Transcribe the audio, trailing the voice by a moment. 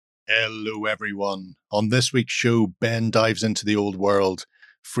Hello, everyone. On this week's show, Ben dives into the old world,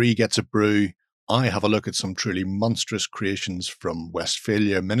 Free gets a brew, I have a look at some truly monstrous creations from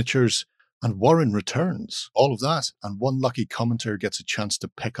Westphalia Miniatures, and Warren returns. All of that, and one lucky commenter gets a chance to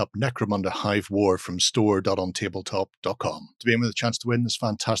pick up Necromunda Hive War from store.ontabletop.com. To be in with a chance to win this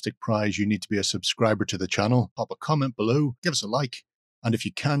fantastic prize, you need to be a subscriber to the channel, pop a comment below, give us a like, and if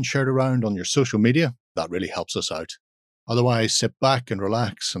you can, share it around on your social media. That really helps us out. Otherwise, sit back and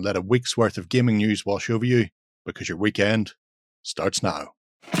relax and let a week's worth of gaming news wash over you, because your weekend starts now.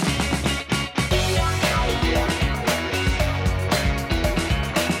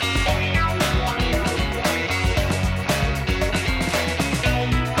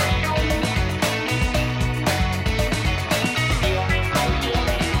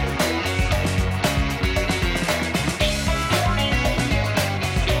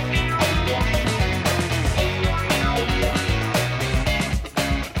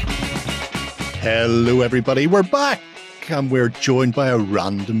 Hello, everybody. We're back, and we're joined by a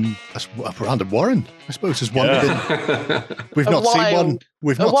random Warren. I suppose is one we've not seen one.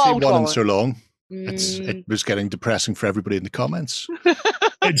 We've not seen one in so long. It was getting depressing for everybody in the comments.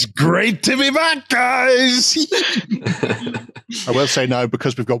 It's great to be back, guys. I will say now,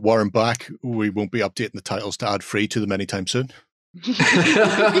 because we've got Warren back, we won't be updating the titles to add free to them anytime soon.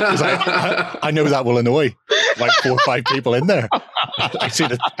 I know that will annoy like 4 or 5 people in there. I see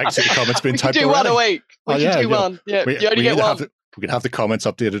the comments being typed. We can do one a week. We can do one. Yeah, you only get one. We can have the comments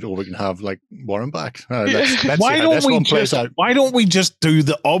updated, or we can have like Warren back. Why don't we just do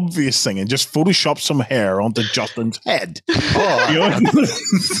the obvious thing and just Photoshop some hair onto Justin's head? I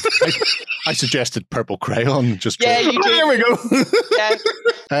suggested purple crayon. Just you do. There we go.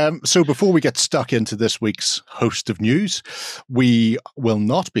 So before we get stuck into this week's host of news, we will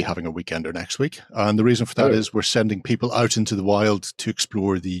not be having a weekender next week, and the reason for that is we're sending people out into the wild to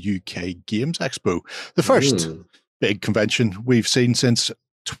explore the UK Games Expo, the first big convention we've seen since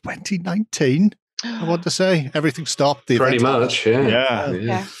 2019. I want to say everything stopped. Pretty much,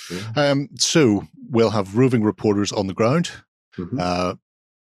 yeah. So we'll have roving reporters on the ground.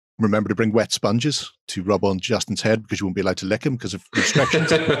 Remember to bring wet sponges to rub on Justin's head, because you won't be allowed to lick him because of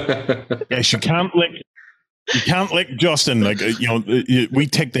restrictions. Yes, you can't lick. You can't lick Justin. Like we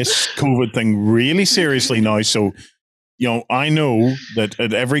take this COVID thing really seriously now. So I know that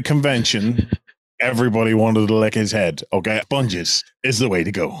at every convention, everybody wanted to lick his head. Okay, sponges is the way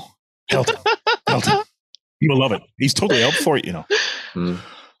to go. Pelt him. You'll love it. He's totally up for it,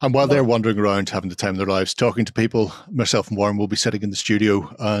 And while they're wandering around having the time of their lives, talking to people, myself and Warren will be sitting in the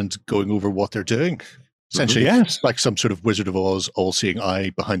studio and going over what they're doing. Essentially, like some sort of Wizard of Oz, all-seeing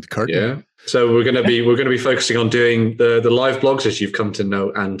eye behind the curtain. Yeah. So we're going to be focusing on doing the live blogs, as you've come to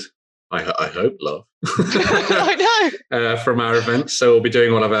know, and I hope love. I know. From our events. So we'll be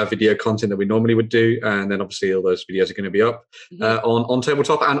doing all of our video content that we normally would do, and then obviously all those videos are going to be up on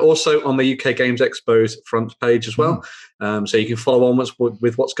Tabletop, and also on the UK Games Expo's front page as well. So you can follow on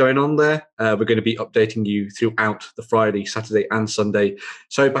with what's going on there. We're going to be updating you throughout the Friday, Saturday, and Sunday.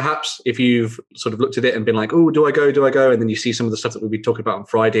 So perhaps if you've sort of looked at it and been like, "Oh, do I go? And then you see some of the stuff that we'll be talking about on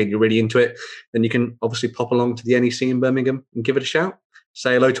Friday, and you're really into it, then you can obviously pop along to the NEC in Birmingham and give it a shout.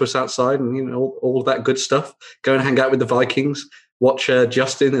 Say hello to us outside, and all of that good stuff. Go and hang out with the Vikings. Watch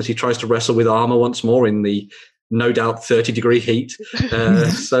Justin as he tries to wrestle with armor once more in the no doubt 30-degree heat.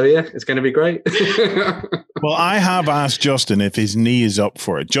 So yeah, it's going to be great. Well, I have asked Justin if his knee is up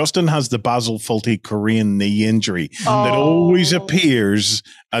for it. Justin has the Basil Fawlty Korean knee injury that always appears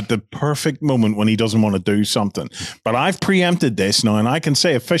at the perfect moment when he doesn't want to do something. But I've preempted this now, and I can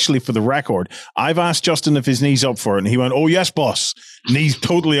say officially for the record, I've asked Justin if his knee's up for it, and he went, "Oh yes, boss." Knee's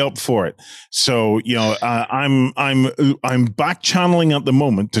totally up for it. So I'm back channeling at the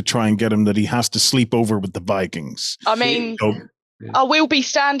moment to try and get him that he has to sleep over with the Vikings. I mean, I will be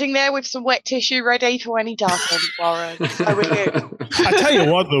standing there with some wet tissue ready for when he doesn't, Warren. So will you. I tell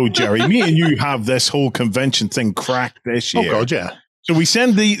you what, though, Jerry, me and you have this whole convention thing cracked this year. Oh God, yeah. So we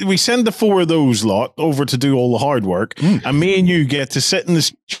send the 4 of those lot over to do all the hard work, and me and you get to sit in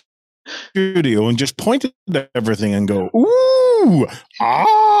the studio and just point at everything and go, "Ooh,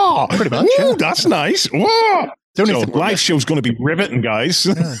 pretty much. Ooh, that's nice." Whoa. The live show's going to be riveting, guys.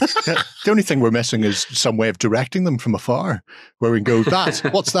 The only thing we're missing is some way of directing them from afar, where we can go,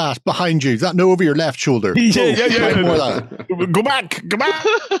 what's that behind you? That over your left shoulder. More that. Go back.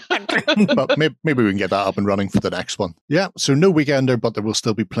 But maybe we can get that up and running for the next one. Yeah, so no weekender, but there will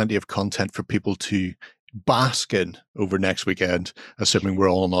still be plenty of content for people to bask in over next weekend, assuming we're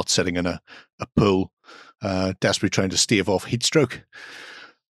all not sitting in a pool, desperately trying to stave off heat stroke.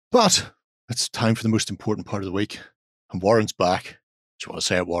 But it's time for the most important part of the week. And Warren's back. you want to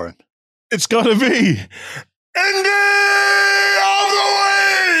say it, Warren? It's got to be Indie of the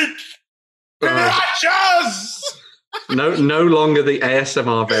Week! Congrats! No longer the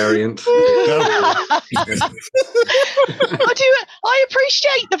ASMR variant. I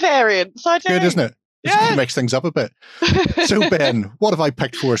appreciate the variants. I do. Good, isn't it? Yeah. It makes things up a bit. So, Ben, what have I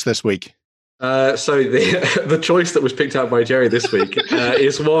picked for us this week? So the choice that was picked out by Jerry this week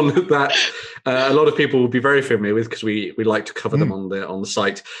is one that a lot of people will be very familiar with because we like to cover them on the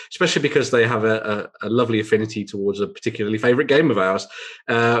site, especially because they have a lovely affinity towards a particularly favourite game of ours.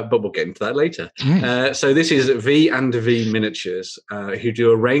 But we'll get into that later. So this is V&V Miniatures, who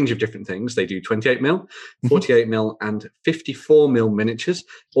do a range of different things. They do 28mm, 48mm, and 54mm miniatures.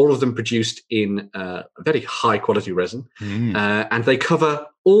 All of them produced in very high quality resin, and they cover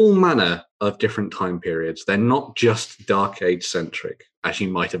all manner of different time periods. They're not just Dark Age centric, as you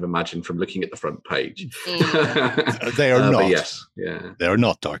might have imagined from looking at the front page. They are not. Yes, yeah, they are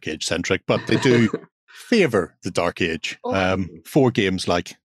not Dark Age centric, but they do favour the Dark Age. For games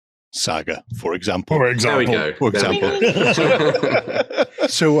like Saga, for example. There we go.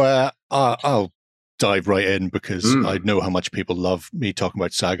 So I'll dive right in because I know how much people love me talking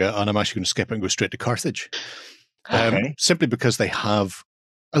about Saga, and I'm actually going to skip it and go straight to Carthage. Simply because they have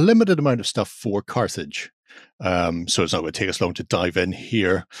a limited amount of stuff for Carthage. So it's not going to take us long to dive in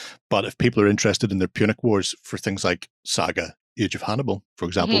here. But if people are interested in their Punic Wars for things like Saga, Age of Hannibal, for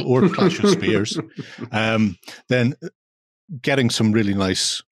example, or Clash of Spears, then getting some really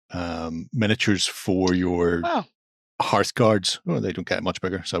nice miniatures for your Hearth Guards. Oh, they don't get much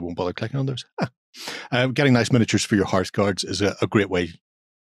bigger, so I won't bother clicking on those. Getting nice miniatures for your Hearth Guards is a great way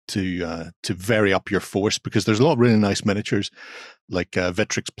to vary up your force, because there's a lot of really nice miniatures like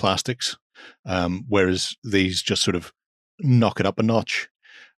Victrix Plastics, whereas these just sort of knock it up a notch,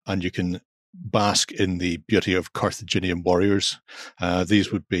 and you can bask in the beauty of Carthaginian warriors. These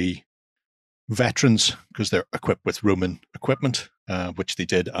would be veterans because they're equipped with Roman equipment, which they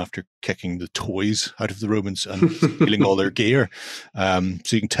did after kicking the toys out of the Romans and stealing all their gear. So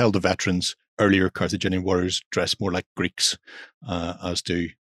you can tell the veterans, earlier Carthaginian warriors, dress more like Greeks, as do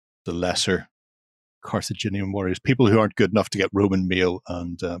the lesser Carthaginian warriors, people who aren't good enough to get Roman mail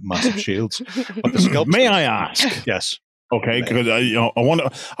and massive shields. But the sculptors, may I ask? Yes. Okay, because I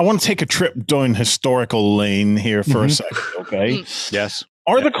want to take a trip down historical lane here for a second. Okay. Yes.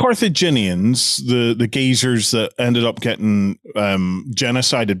 Are the Carthaginians the geezers that ended up getting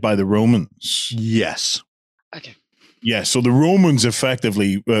genocided by the Romans? Yes. Okay. Yeah. So the Romans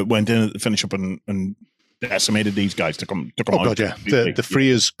effectively went in to finish up and decimated these guys to come out. God, yeah. The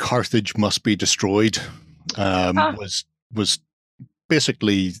phrase "Carthage must be destroyed" was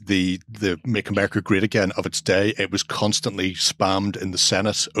basically the "Make America Great Again" of its day. It was constantly spammed in the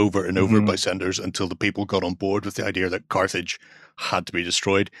Senate over and over by senators until the people got on board with the idea that Carthage had to be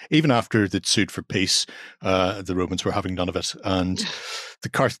destroyed. Even after they'd sued for peace, the Romans were having none of it. And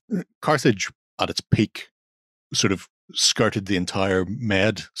the Carthage at its peak sort of skirted the entire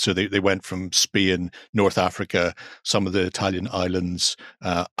Med. So they went from Spain, North Africa, some of the Italian islands,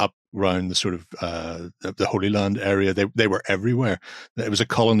 up around the sort of the Holy Land area. They were everywhere. It was a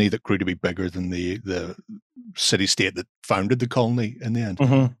colony that grew to be bigger than the city-state that founded the colony in the end.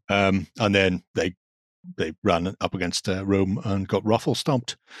 And then they ran up against Rome and got ruffle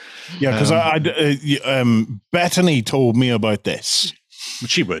stomped. Yeah, because Bethany told me about this.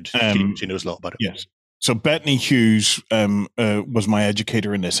 She would. She knows a lot about it. Yes. So Bethany Hughes was my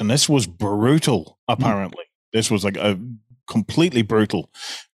educator in this, and this was brutal, apparently. This was like a completely brutal.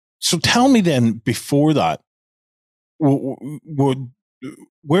 So tell me then, before that, where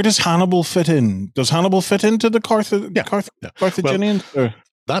does Hannibal fit in? Does Hannibal fit into the Carthaginians? Well,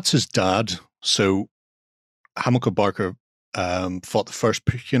 that's his dad. So Hamilcar Barca fought the First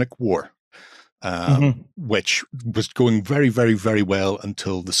Punic War, which was going very, very, very well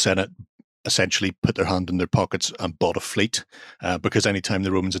until the Senate essentially put their hand in their pockets and bought a fleet, because anytime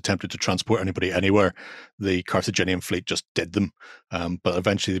the Romans attempted to transport anybody anywhere, the Carthaginian fleet just did them. But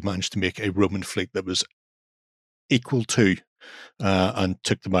eventually they managed to make a Roman fleet that was equal to and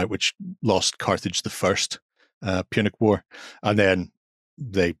took them out, which lost Carthage the First Punic War. And then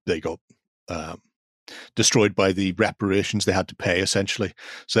they got destroyed by the reparations they had to pay, essentially.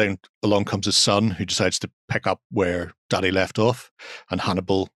 So then along comes his son, who decides to pick up where daddy left off, and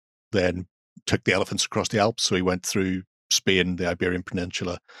Hannibal then took the elephants across the Alps. So he went through Spain, the Iberian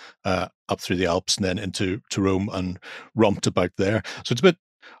Peninsula, up through the Alps, and then into Rome and romped about there. So it's a bit,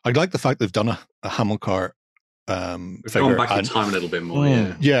 I like the fact they've done a Hamilcar We've gone back in time a little bit more,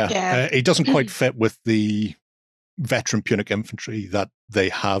 it doesn't quite fit with the veteran Punic infantry that they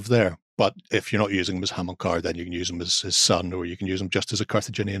have there. But if you're not using him as Hamilcar, then you can use him as his son, or you can use him just as a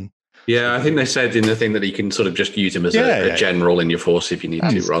Carthaginian. Yeah, I think they said in the thing that you can sort of just use him as a general in your force if you need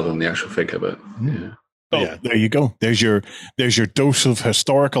to, rather than the actual figure. But yeah. Oh, there you go. There's your dose of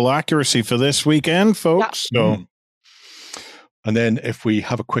historical accuracy for this weekend, folks. Yeah. So, and then if we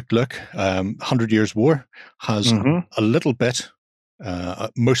have a quick look, 100 Years' War has a little bit,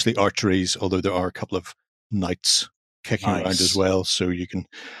 mostly archeries, although there are a couple of knights kicking around as well. So you can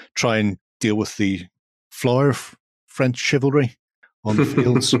try and deal with the flower of French chivalry on the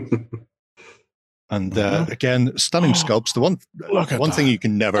fields. And again, stunning sculpts. The one thing you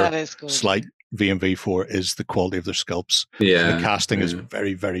can never slight VMV for is the quality of their sculpts. Yeah, the casting is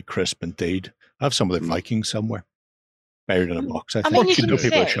very, very crisp indeed. I have some of the Vikings somewhere buried in a box. I think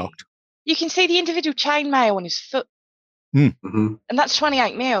people are shocked. You can see the individual chainmail on his foot, and that's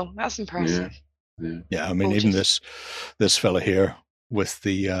 28 mil. That's impressive. Yeah, I mean, even this fella here with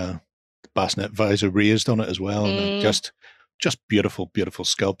the bassinet visor raised on it as well, and just beautiful, beautiful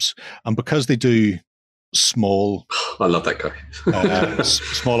sculpts. And because they do small, I love that guy.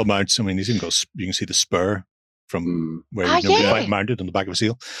 Small amounts. I mean, he's even got. You can see the spur from where he's quite mounted on the back of a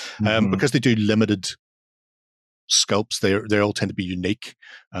seal. Because they do limited sculpts, they all tend to be unique.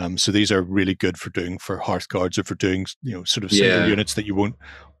 So these are really good for hearth guards or for doing sort of single units that you won't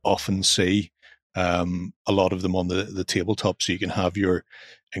often see. A lot of them on the tabletop, so you can have your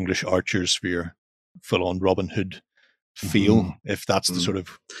English archers for your full-on Robin Hood feel, if that's the sort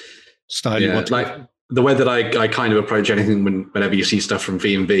of style you want to like. The way that I kind of approach anything whenever you see stuff from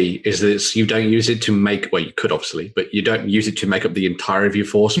V&V is that you don't use it to make, well, you could obviously, but you don't use it to make up the entirety of your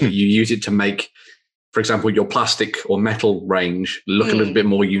force, but you use it to make, for example, your plastic or metal range look a little bit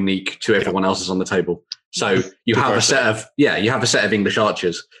more unique to everyone else's on the table. So you have a set of English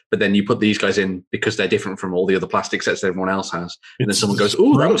archers, but then you put these guys in because they're different from all the other plastic sets that everyone else has. And then someone goes,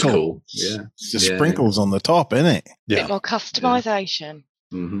 "Oh, that was cool." Yeah, it's the sprinkles on the top, isn't it? A bit more customization.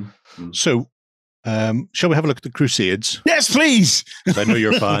 So, shall we have a look at the Crusades? Yes, please. I know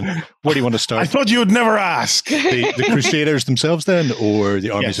you're a fan. Where do you want to start? I thought you would never ask. The Crusaders themselves, then, or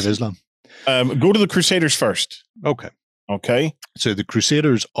the armies of Islam? Go to the Crusaders first. Okay. So the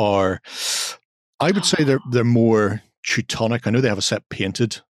Crusaders are, I would say they're more Teutonic. I know they have a set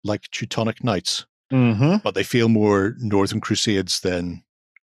painted like Teutonic Knights, but they feel more Northern Crusades than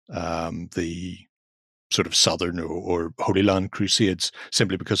the sort of Southern or Holy Land Crusades,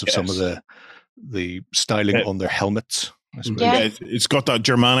 simply because of some of the styling on their helmets. I suppose. Yeah, it's got that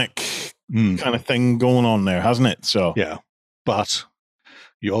Germanic kind of thing going on there, hasn't it? So yeah, but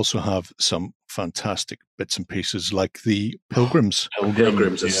you also have some fantastic bits and pieces like the Pilgrims.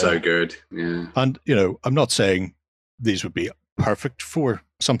 Pilgrims are so good. Yeah, and I'm not saying these would be perfect for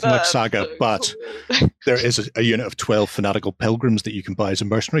something like Saga, but there is a unit of 12 fanatical Pilgrims that you can buy as a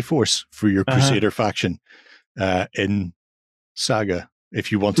mercenary force for your Crusader faction in Saga,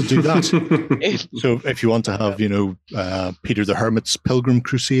 if you want to do that. So if you want to have, Peter the Hermit's Pilgrim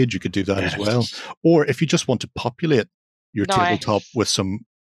Crusade, you could do that as well. Or if you just want to populate your tabletop with some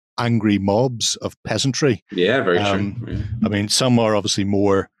angry mobs of peasantry. Yeah, very true. Yeah. I mean, some are obviously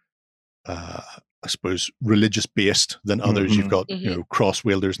more, I suppose, religious based than others. You've got, cross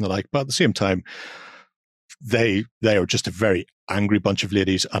wielders and the like, but at the same time, they are just a very angry bunch of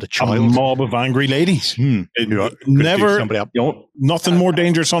ladies and a child. A mob of angry ladies. Never, nothing more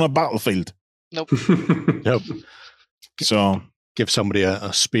dangerous on a battlefield. Nope. Nope. So give somebody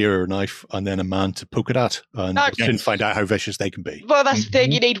a spear or knife and then a man to poke it at, and soon find out how vicious they can be. Well, that's the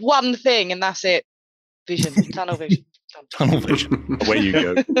thing. You need one thing, and that's it. Vision, tunnel vision. Tunnel vision. Away you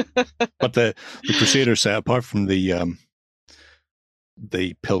go. But the Crusader set, apart from the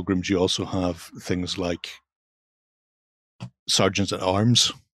Pilgrims, you also have things like sergeants at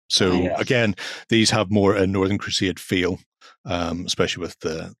arms. So again, these have more a Northern Crusade feel, especially with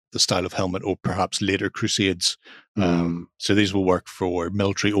the style of helmet, or perhaps later Crusades. So these will work for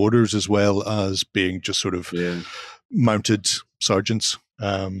military orders as well as being just sort of mounted sergeants.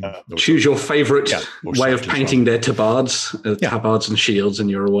 Choose your favourite way of painting their tabards, tabards and shields, and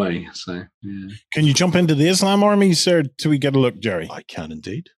you're away. So, can you jump into the Islam armies, or do we get a look, Jerry? I can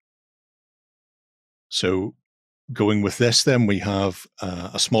indeed. So, going with this, then we have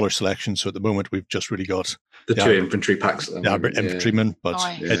a smaller selection. So at the moment, we've just really got the two infantry packs, the infantrymen, but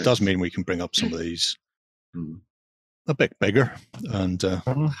it does mean we can bring up some of these a bit bigger and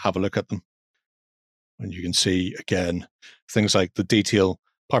have a look at them. And you can see, again, things like the detail,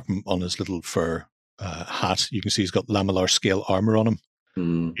 apart from on his little fur hat, you can see he's got lamellar scale armor on him.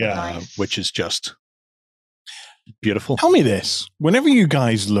 Which is just beautiful. Tell me this. Whenever you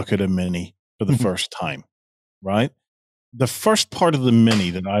guys look at a mini for the first time, right? the first part of the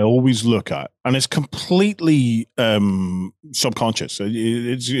mini that I always look at, and it's completely subconscious.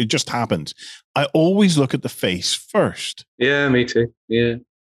 It just happens. I always look at the face first. Yeah, me too. Yeah.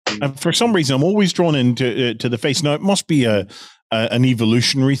 And for some reason, I'm always drawn into to the face. Now, it must be an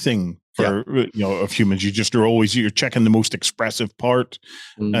evolutionary thing for of humans. You're checking the most expressive part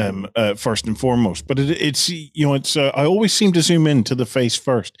first and foremost. But it's I always seem to zoom into the face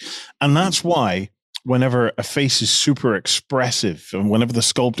first, and that's why whenever a face is super expressive, and whenever the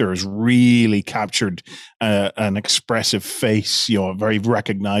sculptor has really captured an expressive face, a very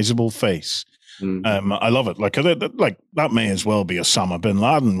recognizable face. I love it. Like that may as well be Osama bin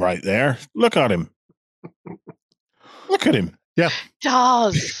Laden right there. Look at him. Look at him. Yeah, it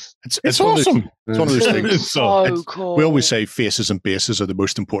does. It's awesome. It's one of those things. It's so cool. We always say faces and bases are the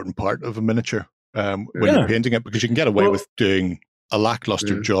most important part of a miniature when you're painting it, because you can get away with doing a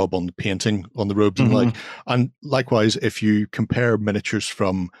lackluster job on the painting on the robes and likewise, if you compare miniatures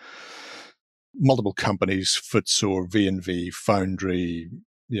from multiple companies, Footsore, V&V, Foundry,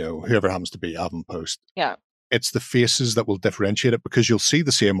 whoever happens to be, Avonpost. Yeah. It's the faces that will differentiate it, because you'll see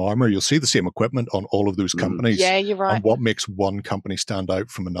the same armor, you'll see the same equipment on all of those companies. Yeah, you're right. And what makes one company stand out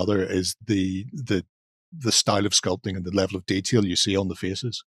from another is the style of sculpting and the level of detail you see on the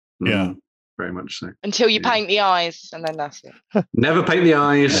faces. Yeah. Very much so. Until you paint the eyes, and then that's it. Never paint the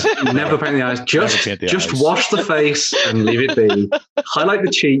eyes. Never paint the eyes. Just wash the face and leave it be. Highlight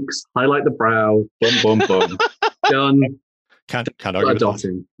the cheeks. Highlight the brow. Boom, boom, boom. Done. Can't argue with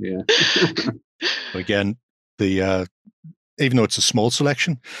dotting. Yeah. Again, the even though it's a small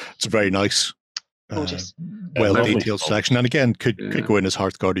selection, it's a very nice, well detailed selection. And again, could go in as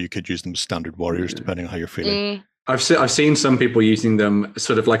Hearthguard, or you could use them as standard warriors, depending on how you're feeling. I've seen some people using them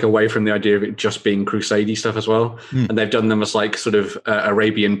sort of like away from the idea of it just being Crusade stuff as well, and they've done them as like sort of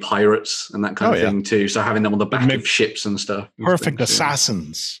Arabian pirates and that kind of thing too. So having them on the back of ships and stuff. Perfect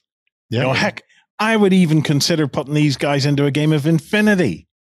assassins. Yeah. Heck, I would even consider putting these guys into a game of Infinity.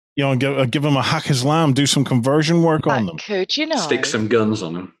 Give them a hack Islam, do some conversion work on them. Could stick some guns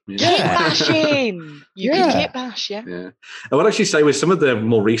on them? Kit bashing. You could kit bash, yeah. I would actually say with some of the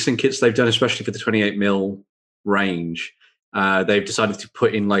more recent kits they've done, especially for the 28mm range, they've decided to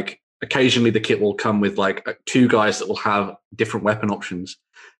put in occasionally the kit will come with two guys that will have different weapon options.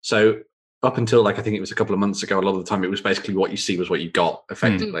 So up until I think it was a couple of months ago, a lot of the time it was basically what you see was what you got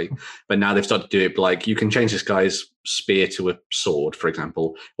effectively. But now they've started to do it you can change this guy's spear to a sword, for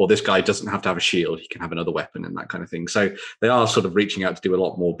example, or this guy doesn't have to have a shield, he can have another weapon and that kind of thing. So they are sort of reaching out to do a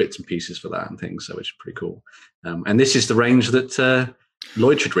lot more bits and pieces for that and things, so it's pretty cool. And this is the range that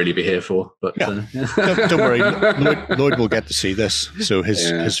Lloyd should really be here for, but don't worry, Lloyd will get to see this. So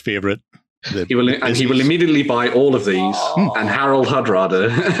his favorite. He will immediately buy all of these and Harold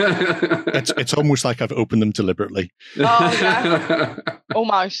Hudrada. It's almost like I've opened them deliberately. Oh, yeah.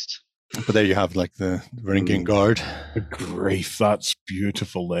 Almost. But there you have the Varangian Guard. Good grief, that's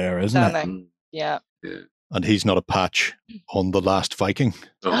beautiful there, isn't it? Yeah. And he's not a patch on the last Viking.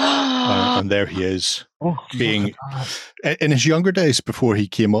 And there he is, being in his younger days before he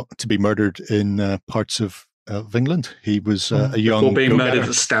came up to be murdered in parts of England. He was a young before being murdered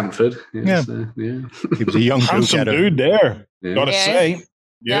at Stanford. Yes, he was a young handsome dude there. Gotta say,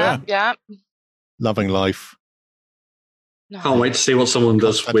 yeah, loving life. Can't wait to see what someone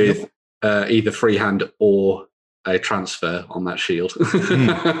does with either freehand or a transfer on that shield.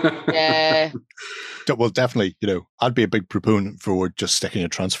 Yeah. Well, definitely. I'd be a big proponent for just sticking a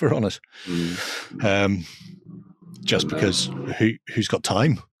transfer on it. Just because who's got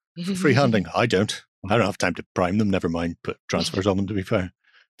time for freehanding? I don't have time to prime them, never mind put transfers on them, to be fair.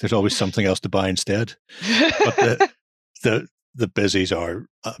 There's always something else to buy instead. But the Busies are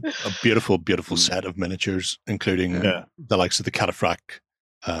a beautiful, beautiful set of miniatures, including the likes of the Cataphract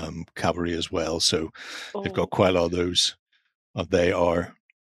cavalry as well. So they've got quite a lot of those. They are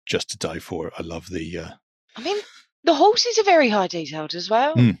just to die for. I love the... the horses are very high detailed as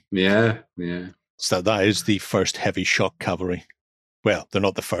well. Yeah. So that is the first heavy shock cavalry. Well, they're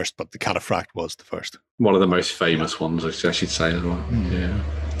not the first, but the Cataphract was the first. One of the most famous ones, I should say as well. Yeah,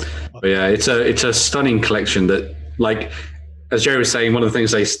 but it's a stunning collection that, as Jerry was saying, one of the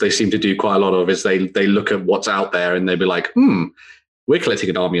things they seem to do quite a lot of is they look at what's out there and they'd be like, we're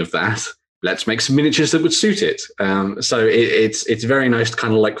collecting an army of that. Let's make some miniatures that would suit it. So it's very nice to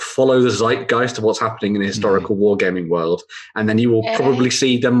kind of follow the zeitgeist of what's happening in the historical wargaming world, and then you will probably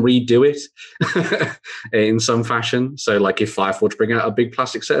see them redo it in some fashion. So if Fireforge bring out a big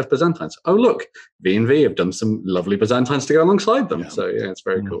plastic set of Byzantines, oh look, V&V have done some lovely Byzantines to go alongside them. So it's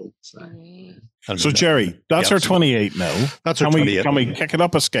very cool. So Jerry, that's our 28 now. That's our 28. Can we kick it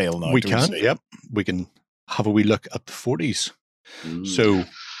up a scale now? We can. Yep, we can have a wee look at the 40s. So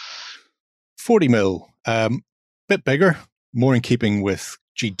 40 mil, bit bigger, more in keeping with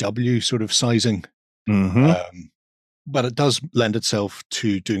GW sort of sizing. But it does lend itself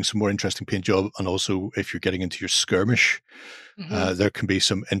to doing some more interesting paint job. And also, if you're getting into your skirmish, there can be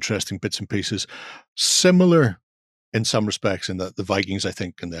some interesting bits and pieces. Similar in some respects in that the Vikings, I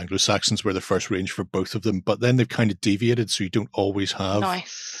think, and the Anglo-Saxons were the first range for both of them. But then they've kind of deviated, so you don't always have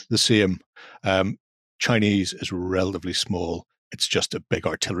the same. Chinese is relatively small. It's just a big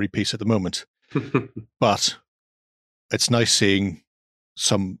artillery piece at the moment. But it's nice seeing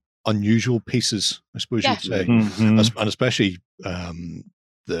some unusual pieces, I suppose you'd say. And especially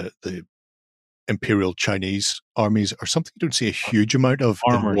the Imperial Chinese armies are something you don't see a huge amount of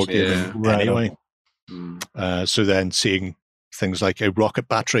in wargaming anyway. So then seeing things like a rocket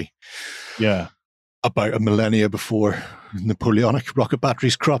battery. About a millennia before Napoleonic rocket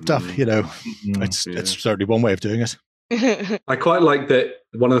batteries cropped up, it's certainly one way of doing it. I quite like that.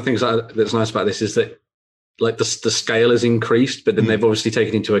 One of the things that's nice about this is that, like, the scale is increased, but then they've obviously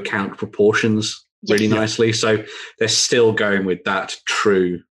taken into account proportions really nicely. So they're still going with that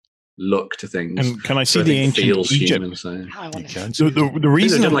true look to things. And can I see the ancient Egypt? Human, so the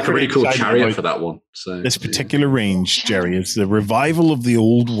reason they did like a really cool chariot for that one. So this particular range, Jerry, is the revival of the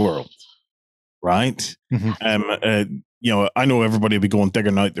old world. Right? I know everybody will be going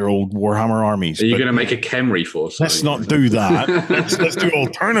digging out their old Warhammer armies. Are you going to make a Khemri force? Let's not do that. let's do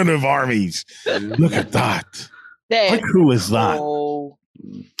alternative armies. Look at that. How cool is that?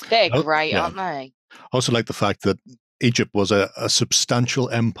 They're great, aren't they? I also like the fact that Egypt was a substantial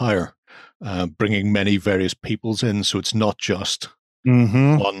empire, bringing many various peoples in. So it's not just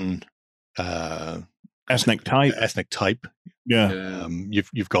one ethnic type.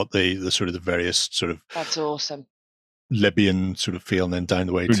 You've got the sort of the various sort of that's awesome Libyan sort of feel, and then down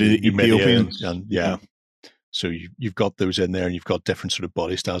the way to the Ethiopians. And so you've got those in there, and you've got different sort of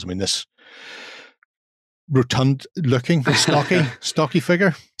body styles. I mean, this rotund looking stocky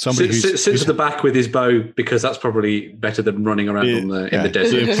figure, somebody who sits at the back with his bow, because that's probably better than running around in the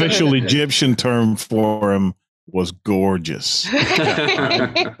desert. The official Egyptian term for him was gorgeous.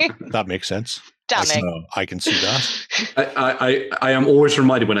 That makes sense. I can see that. I am always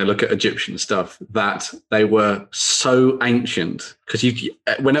reminded when I look at Egyptian stuff that they were so ancient, because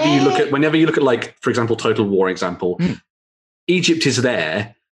whenever you look at, like, for example, Total War example, Egypt is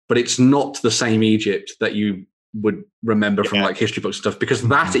there, but it's not the same Egypt that you would remember from like history books and stuff, because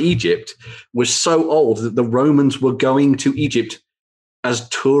that Egypt was so old that the Romans were going to Egypt as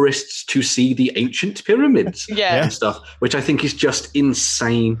tourists to see the ancient pyramids and stuff, which I think is just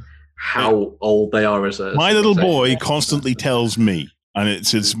insane how old they are. My little boy constantly tells me, and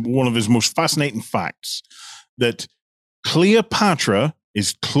it's one of his most fascinating facts, that Cleopatra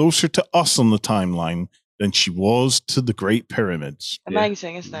is closer to us on the timeline than she was to the Great Pyramids.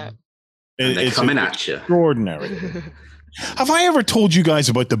 Amazing, isn't it? And they're coming at you. Extraordinary. Have I ever told you guys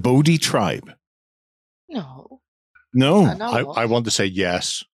about the Bodhi tribe? No. I want to say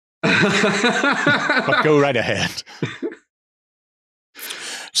yes. But go right ahead.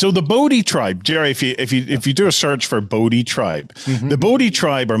 So the Bodhi tribe, Jerry, if you do a search for Bodhi tribe, the Bodhi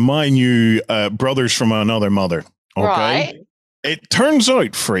tribe are my new brothers from another mother. Okay, right. It turns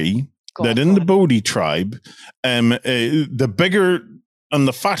out, that in the Bodhi tribe, the bigger and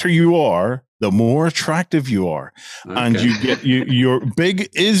the fatter you are, the more attractive you are, and you get your big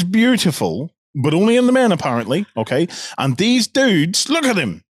is beautiful, but only in the men apparently. Okay, and these dudes, look at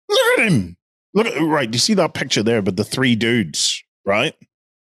him, right. You see that picture there, but the three dudes, right?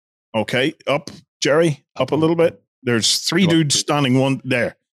 Okay, up, Jerry, up a little bit. There's three dudes standing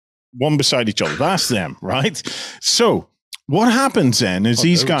one beside each other. That's them, right? So what happens then is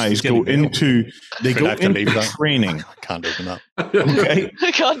these guys go into training. I can't open up. Okay,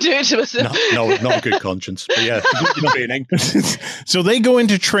 I can't do it to myself. No, not a good conscience. But yeah, training. So they go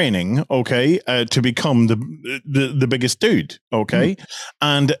into training, to become the biggest dude,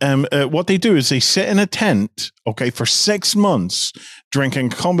 and what they do is they sit in a tent, for 6 months, drinking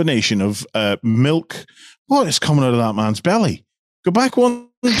a combination of milk. What is coming out of that man's belly? Go back one,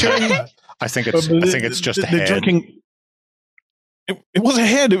 Jerry. I think it's just a head. Drinking. It was a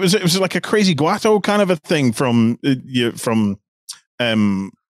head. It was like a crazy guato kind of a thing from what's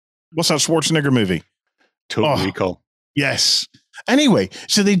that Schwarzenegger movie? Total Recall. Yes. Anyway,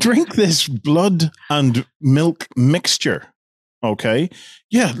 so they drink this blood and milk mixture. Okay.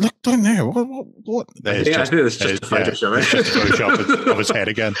 Yeah, look down there. What? I think it's just a Photoshop. It's just a Photoshop of his head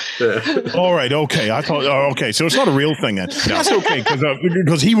again. All right. Okay. I thought. Okay. So it's not a real thing then. No. That's okay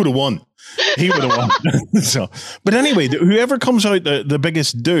because he would have won. He would have won. So, but anyway, whoever comes out the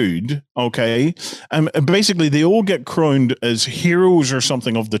biggest dude, okay, basically they all get crowned as heroes or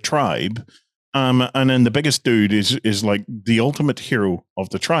something of the tribe. And then the biggest dude is like the ultimate hero of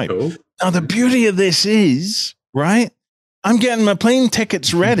the tribe. Cool. Now, the beauty of this is, right? I'm getting my plane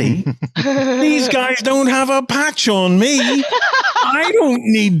tickets ready. These guys don't have a patch on me. I don't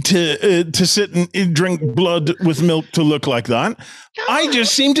need to sit and drink blood with milk to look like that. I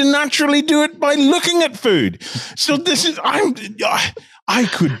just seem to naturally do it by looking at food. So this is I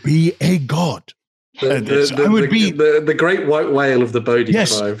could be a god. I would be the great white whale of the Bodhi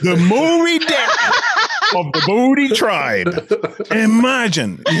tribe. The Moby Dick of the Bodhi tribe.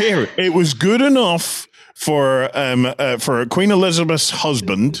 Imagine here, it was good enough for Queen Elizabeth's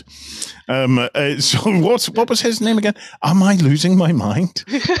husband. So what was his name again? Am I losing my mind?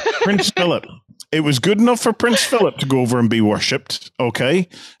 Prince Philip. It was good enough for Prince Philip to go over and be worshipped. Okay,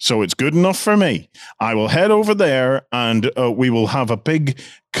 so it's good enough for me. I will head over there and we will have a big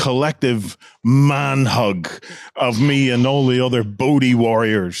collective man hug of me and all the other Bodhi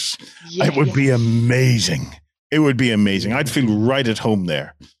warriors. Yeah, it would be amazing. It would be amazing. I'd feel right at home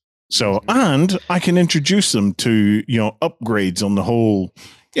there. So, and I can introduce them to, upgrades on the whole,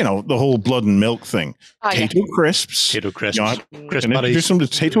 the whole blood and milk thing. Tato crisps. Tato crisps. Crisp introduce them to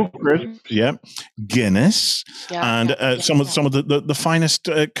Tato crisps. Yeah. Guinness. And some of the finest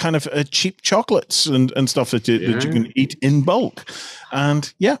kind of cheap chocolates and stuff that you can eat in bulk.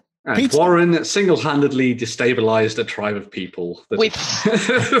 And and pizza. Warren single-handedly destabilized a tribe of people. With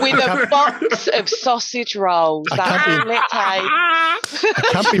a box of sausage rolls. I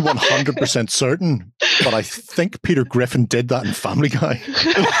can't be 100% certain, but I think Peter Griffin did that in Family Guy.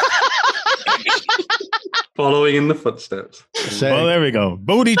 Following in the footsteps. Well, there we go.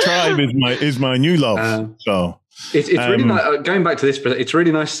 Bodhi tribe is my new love. It's really nice. Going back to this, but it's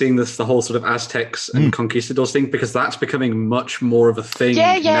really nice seeing the whole sort of Aztecs and conquistadors thing, because that's becoming much more of a thing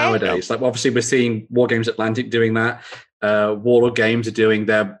nowadays. Like obviously we're seeing War Games Atlantic doing that. Warlord Games are doing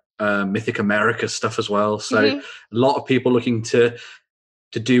their Mythic America stuff as well. So a lot of people looking to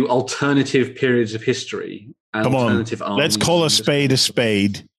do alternative periods of history and alternative armies. Let's call a spade a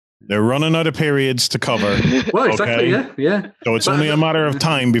spade. They're running out of periods to cover. Well, exactly, yeah. So it's only a matter of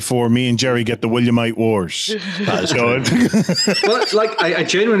time before me and Jerry get the Williamite Wars. Well, like I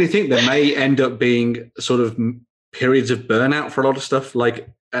genuinely think there may end up being sort of periods of burnout for a lot of stuff. Like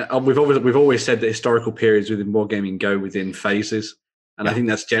we've always said that historical periods within wargaming go within phases, and I think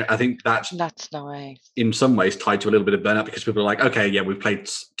that's nice. In some ways tied to a little bit of burnout, because people are like, okay, yeah, we've played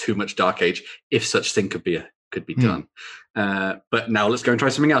too much Dark Age, if such thing could be done. But now let's go and try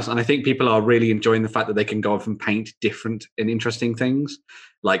something else. And I think people are really enjoying the fact that they can go off and paint different and interesting things,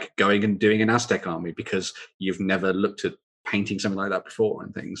 like going and doing an Aztec army because you've never looked at painting something like that before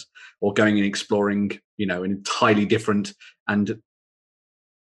and things, or going and exploring, an entirely different and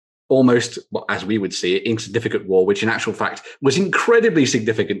almost, as we would see it, insignificant war, which in actual fact was incredibly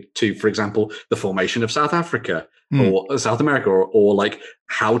significant to, for example, the formation of South Africa or South America, or like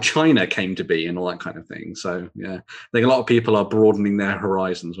how China came to be and all that kind of thing. So, yeah, I think a lot of people are broadening their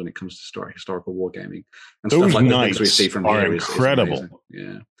horizons when it comes to historical wargaming. And those stuff like the things we see from are here incredible.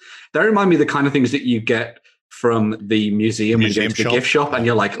 Yeah. They remind me of the kind of things that you get from the museum when you go to the gift shop and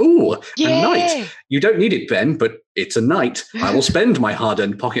you're like, ooh, a knight. You don't need it, Ben, but it's a knight. I will spend my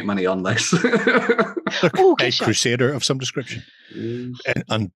hard-earned pocket money on this. A crusader of some description.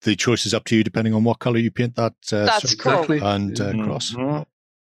 And the choice is up to you depending on what color you paint that That's cool. and cross.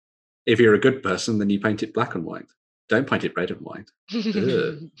 If you're a good person, then you paint it black and white. Don't paint it red and white.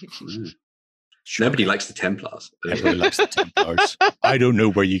 Sure. Nobody likes the Templars. Everybody likes the Templars. I don't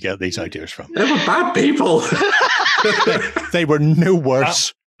know where you get these ideas from. They were bad people. They were no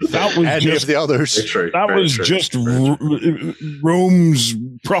worse that was any of the others. That was just Rome's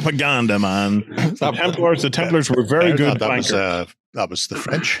propaganda, man. The Templars were very good. That was the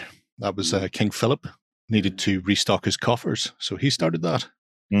French. That was King Philip needed to restock his coffers, so he started that.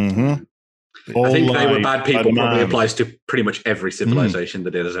 Mm-hmm. I think they were bad people probably applies to pretty much every civilization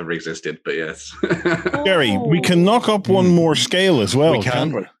that has ever existed, but yes. Gary, we can knock up one more scale as well. We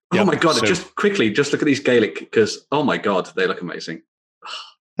can. Oh my God, just look at these Gaelic, because, oh my God, they look amazing.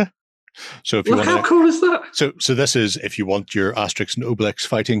 So if you want, how cool is that? So this is if you want your Asterix and Obelix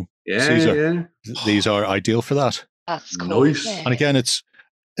fighting Caesar. Yeah. These are ideal for that. That's cool. Nice. Yeah. And again, it's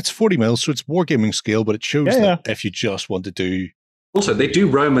 40 mils, so it's wargaming scale, but it shows that if you just want to do. Also, they do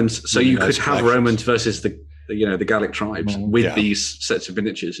Romans, so you could have Romans versus the Gallic tribes with these sets of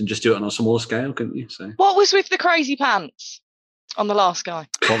miniatures, and just do it on a smaller scale, couldn't you? So what was with the crazy pants on the last guy?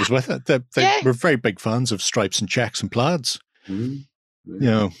 What was with it? They were very big fans of stripes and checks and plaids.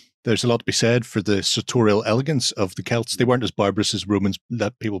 There's a lot to be said for the sartorial elegance of the Celts. They weren't as barbarous as Romans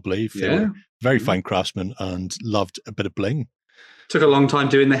let people believe. They were very fine craftsmen and loved a bit of bling. Took a long time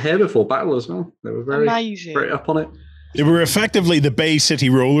doing the hair before battle as well. They were very up on it. They were effectively the Bay City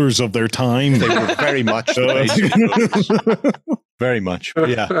Rollers of their time. They were very much the Bay City Rollers. Very much.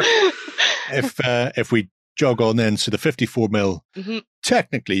 Yeah. If we jog on then, so the 54 mil,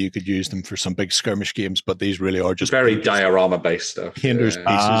 technically you could use them for some big skirmish games, but these really are just very diorama based stuff. Hinders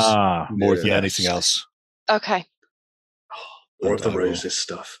pieces more than anything else. Okay. More of the Roses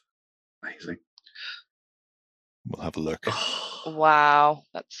stuff. Amazing. We'll have a look. Wow.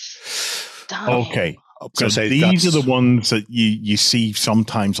 That's stunning. Okay. So these are the ones that you see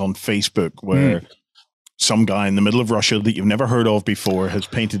sometimes on Facebook where some guy in the middle of Russia that you've never heard of before has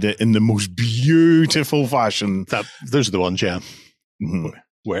painted it in the most beautiful fashion. Those are the ones, yeah. Mm-hmm.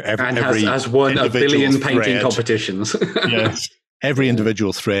 Where every has won a billion painting competitions. Yes. Every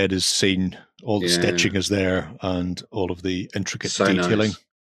individual thread is seen, all the stitching is there, and all of the intricate detailing.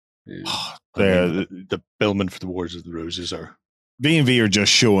 Nice. Yeah. The billmen for the Wars of the Roses are... V&V are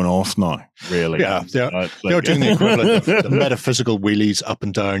just showing off now, really. Yeah, they're doing the equivalent of the metaphysical wheelies up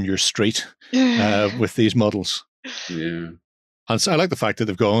and down your street with these models. Yeah. And so I like the fact that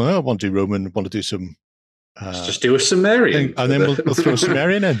they've gone, I want to do Roman, want to do some... Let's just do a Sumerian. And then we'll throw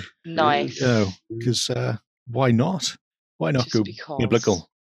Sumerian in. Nice. Because why not? Why not just go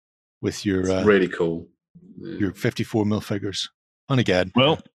biblical with your... really cool. Your 54 mil figures. And again,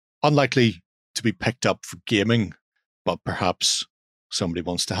 well, unlikely to be picked up for gaming, but perhaps somebody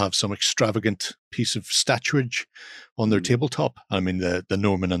wants to have some extravagant piece of statuage on their tabletop. I mean, the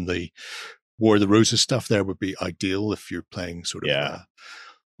Norman and the War of the Roses stuff there would be ideal if you're playing sort of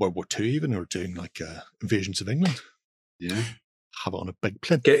World War II even, or doing like Invasions of England. Yeah. Have it on a big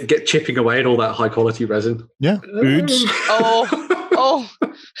plinth. Get chipping away at all that high quality resin. Yeah. Dudes.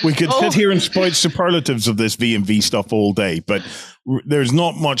 We could sit here and spout superlatives of this V&V stuff all day, but there's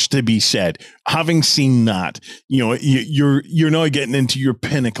not much to be said. Having seen that, you're now getting into your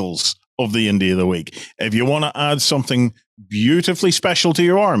pinnacles of the Indie of the Week. If you want to add something beautifully special to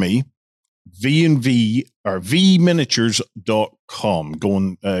your army, V&V or vminiatures.com. Go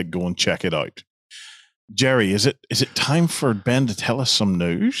and check it out. Jerry, is it time for Ben to tell us some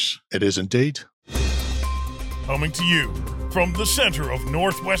news? It is indeed. Coming to you from the center of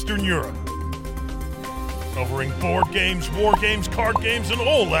Northwestern Europe. Covering board games, war games, card games, and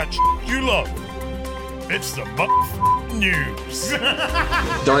all that you love. It's the news.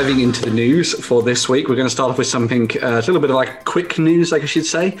 Diving into the news for this week, we're going to start off with something a little bit of like quick news, like I should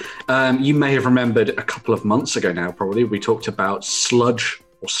say. You may have remembered a couple of months ago now, probably, we talked about Sludge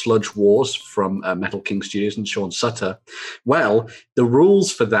Wars from Metal King Studios and Sean Sutter. Well, the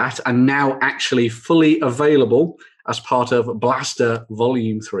rules for that are now actually fully available as part of Blaster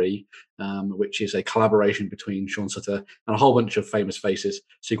Volume 3, which is a collaboration between Sean Sutter and a whole bunch of famous faces.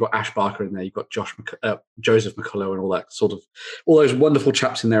 So you've got Ash Barker in there, you've got Joseph McCullough and all those wonderful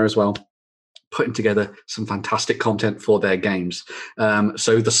chaps in there as well, putting together some fantastic content for their games.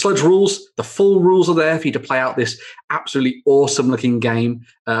 So the Sludge rules, the full rules are there for you to play out this absolutely awesome looking game.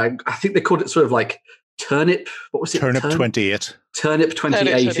 I think they called it sort of like Turnip. What was it? Turnip 28. Turnip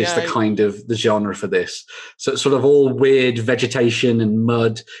 28 is the kind of the genre for this. So it's sort of all weird vegetation and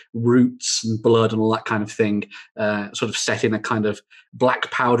mud, roots and blood and all that kind of thing. Sort of set in a kind of black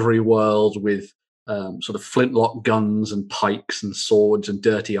powdery world with sort of flintlock guns and pikes and swords and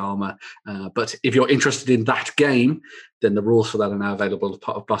dirty armor. But if you're interested in that game, then the rules for that are now available as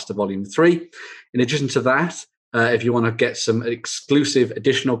part of Blaster Volume 3. In addition to that, if you want to get some exclusive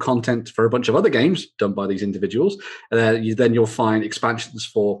additional content for a bunch of other games done by these individuals, you'll find expansions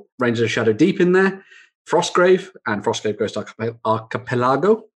for Rangers of Shadow Deep in there, Frostgrave, and Frostgrave Ghost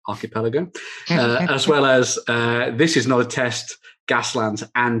Archipelago, as well as This Is Not a Test, Gaslands,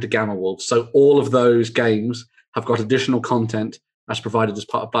 and Gamma Wolf. So all of those games have got additional content as provided as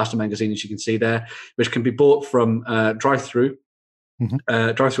part of Blaster Magazine, as you can see there, which can be bought from Drive-Thru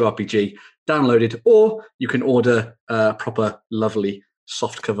RPG, downloaded, or you can order a proper, lovely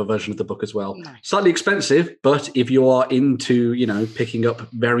soft cover version of the book as well. Nice. Slightly expensive, but if you are into, picking up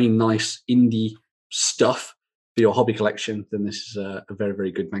very nice indie stuff for your hobby collection, then this is a very,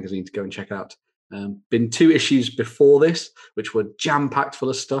 very good magazine to go and check out. Been 2 issues before this, which were jam-packed full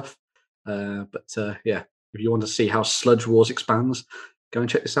of stuff. If you want to see how Sludge Wars expands, go and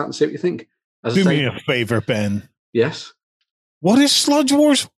check this out and see what you think. Do me a favor, Ben. Yes? What is Sludge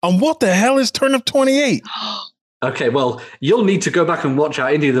Wars? And what the hell is Turnip 28? Okay, well, you'll need to go back and watch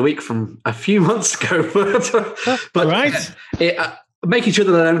our Indie of the Week from a few months ago. But right. making sure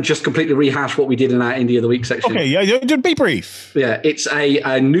that I don't just completely rehash what we did in our Indie of the Week section. Okay, yeah, be brief. Yeah, it's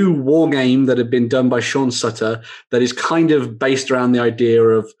a new war game that had been done by Sean Sutter that is kind of based around the idea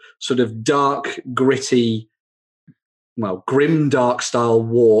of sort of dark, gritty, grim, dark style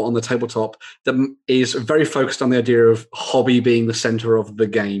war on the tabletop that is very focused on the idea of hobby being the center of the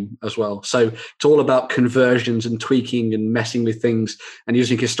game as well. So it's all about conversions and tweaking and messing with things and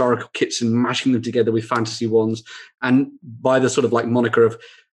using historical kits and mashing them together with fantasy ones. And by the sort of like moniker of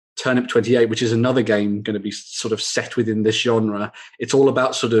Turnip 28, which is another game going to be sort of set within this genre, it's all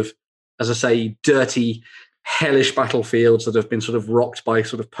about sort of, as I say, dirty, hellish battlefields that have been sort of rocked by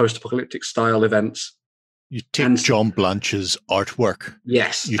sort of post-apocalyptic style events. You take John Blanche's artwork.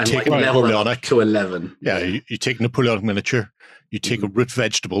 Yes. You take Napoleonic to 11. Yeah, you take Napoleonic miniature. You take a root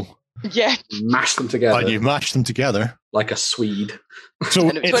vegetable. Yeah. Mash them together. And you mash them together. Like a Swede. So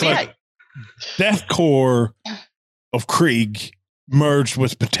it's like deathcore of Krieg merged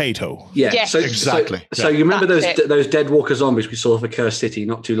with potato. Yeah, yes. Exactly. So you remember those Dead Walker zombies we saw for Cursed City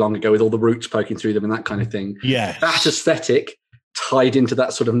not too long ago with all the roots poking through them and that kind of thing? Yeah. That aesthetic tied into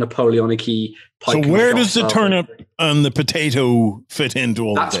that sort of Napoleonic-y. So where does the turnip and the potato fit into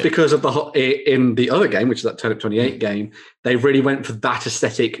all That's of it? because of in the other game, which is that Turnip 28 game, they really went for that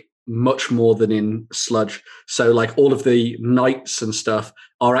aesthetic much more than in Sludge. So like all of the knights and stuff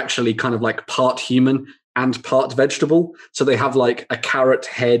are actually kind of like part human and part vegetable. So they have like a carrot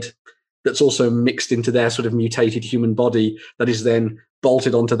head that's also mixed into their sort of mutated human body that is then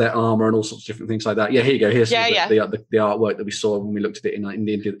bolted onto their armor and all sorts of different things like that. Yeah, here you go. Here's the artwork that we saw when we looked at it in the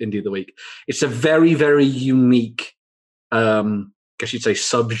Indie of the Week. It's a very, very unique, I guess you'd say,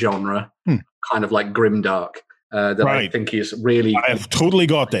 subgenre, kind of like grimdark, that I think is really... I have totally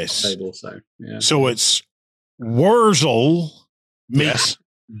got this. Stable, so it's Wurzel meets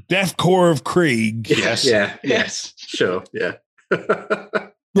Deathcore of Krieg. Yes. Yes. Sure. Yeah.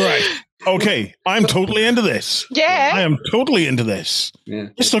 Right. Okay. I'm totally into this. Yeah. I am totally into this. Yeah.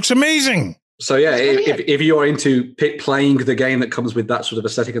 This looks amazing. So yeah, if you're into playing the game that comes with that sort of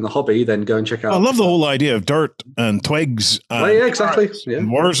aesthetic in the hobby, then go and check out. I love the whole idea of dirt and twigs. And exactly. Yeah.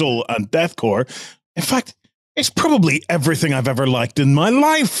 And Wurzel and Deathcore. In fact, it's probably everything I've ever liked in my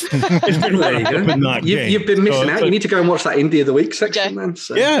life. It's been You've been missing out. You need to go and watch that Indie of the Week section, then.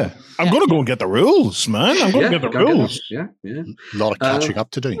 So. Yeah, I'm going to go and get the rules, man. I'm going to get the rules. Yeah. A lot of catching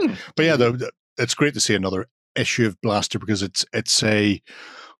up to do. But yeah, it's great to see another issue of Blaster because it's a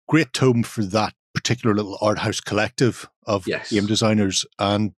great tome for that particular little art house collective of game designers,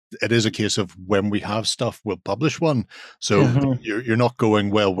 and it is a case of when we have stuff, we'll publish one. So you're not going,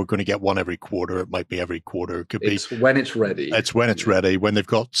 well, we're going to get one every quarter. It might be every quarter. It could be when it's ready. It's when it's ready, when they've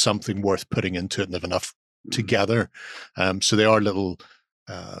got something worth putting into it and they've enough together. So they are little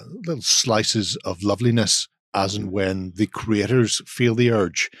slices of loveliness as and when the creators feel the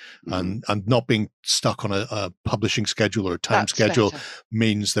urge, and not being stuck on a publishing schedule or a time schedule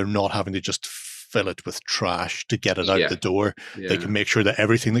means they're not having to just fill it with trash to get it out the door. They can make sure that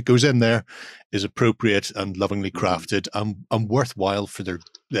everything that goes in there is appropriate and lovingly crafted and worthwhile for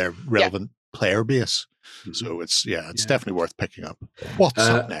their relevant player base. So it's definitely worth picking up. What's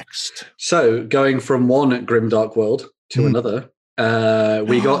up next? So going from one grimdark world to another,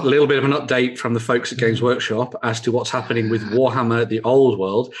 we got a little bit of an update from the folks at Games Workshop as to what's happening with Warhammer the Old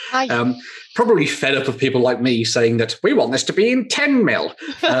World. Probably fed up of people like me saying that we want this to be in 10 mil.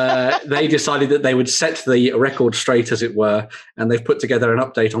 They decided that they would set the record straight, as it were, and they've put together an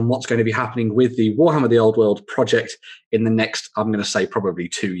update on what's going to be happening with the Warhammer the Old World project in the next, I'm going to say, probably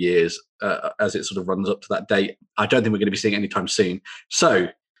 2 years, as it sort of runs up to that date. I don't think we're going to be seeing it anytime soon. So,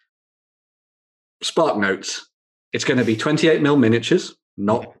 Spark Notes. It's going to be 28 mil miniatures,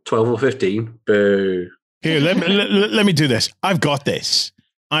 not 12 or 15. Boo. Here, let me do this. I've got this.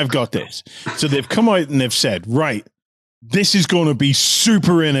 So they've come out and they've said, right, this is going to be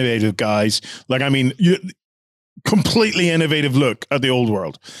super innovative, guys. Like, I mean, completely innovative look at the Old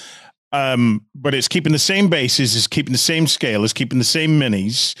World. But it's keeping the same bases, it's keeping the same scale, it's keeping the same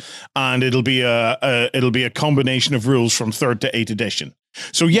minis, and it'll be a combination of rules from 3rd to 8th edition.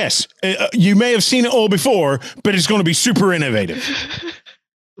 So yes, you may have seen it all before, but it's going to be super innovative.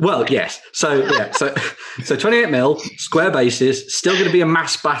 Well, yes. So 28 mil, square bases, still going to be a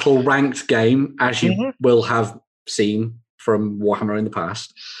mass battle ranked game, as you will have seen from Warhammer in the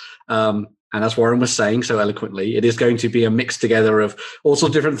past. And as Warren was saying so eloquently, it is going to be a mix together of all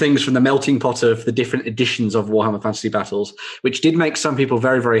sorts of different things from the melting pot of the different editions of Warhammer Fantasy Battles, which did make some people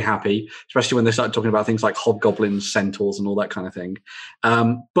very, very happy, especially when they started talking about things like hobgoblins, centaurs, and all that kind of thing.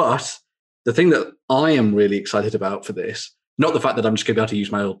 But the thing that I am really excited about for this, not the fact that I'm just going to be able to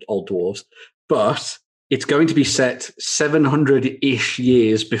use my old dwarves, but it's going to be set 700-ish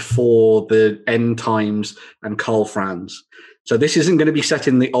years before the end times and Karl Franz. So this isn't going to be set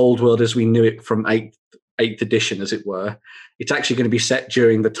in the old world as we knew it from 8th edition, as it were. It's actually going to be set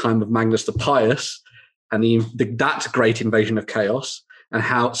during the time of Magnus the Pious and that great invasion of chaos. And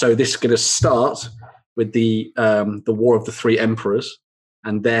how? So this is going to start with the War of the Three Emperors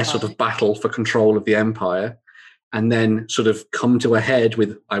and their sort of battle for control of the empire, and then sort of come to a head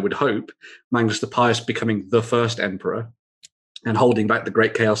with, I would hope, Magnus the Pious becoming the first emperor and holding back the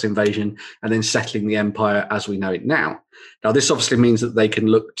Great Chaos invasion and then settling the empire as we know it now. Now, this obviously means that they can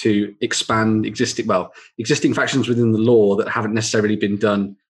look to expand existing factions within the lore that haven't necessarily been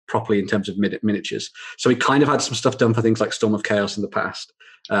done properly in terms of miniatures. So we kind of had some stuff done for things like Storm of Chaos in the past,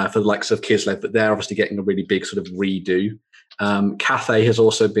 for the likes of Kislev, but they're obviously getting a really big sort of redo. Cathay has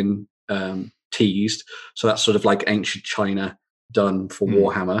also been teased, so that's sort of like ancient China done for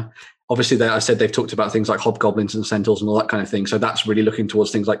Warhammer. Obviously, I said they've talked about things like hobgoblins and centaurs and all that kind of thing. So that's really looking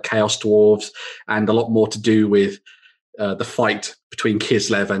towards things like chaos dwarves and a lot more to do with the fight between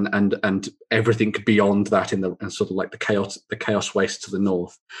Kislev and everything beyond that and sort of like the chaos waste to the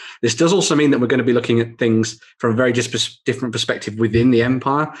north. This does also mean that we're going to be looking at things from a very different perspective within the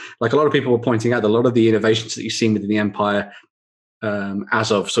Empire. Like a lot of people were pointing out, a lot of the innovations that you've seen within the Empire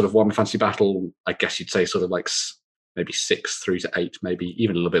as of sort of Warhammer Fantasy Battle, I guess you'd say sort of like maybe 6 through to 8, maybe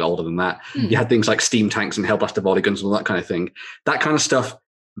even a little bit older than that. You had things like steam tanks and Hellblaster body guns and all that kind of thing. That kind of stuff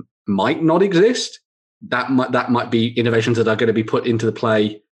might not exist. That might be innovations that are going to be put into the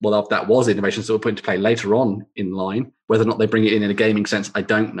play. Well, that was innovations that were put into play later on in line. Whether or not they bring it in a gaming sense, I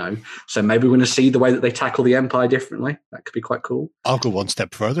don't know. So maybe we're going to see the way that they tackle the Empire differently. That could be quite cool. I'll go one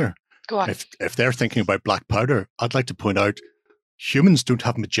step further. Go on. If they're thinking about black powder, I'd like to point out humans don't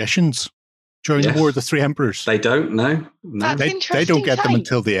have magicians during the War of the Three Emperors. They don't, no. They don't get them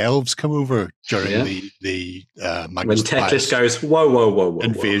until the elves come over during the Magnus when Teclis goes, whoa.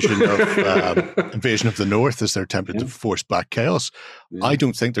 invasion of the North as they're attempting to force back chaos. I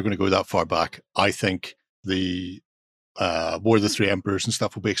don't think they're going to go that far back. I think the War of the Three Emperors and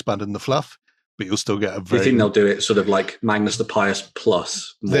stuff will be expanded in the fluff, but you'll still get a very... Do you think they'll do it sort of like Magnus the Pious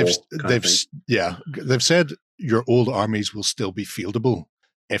plus more? They've said your old armies will still be fieldable.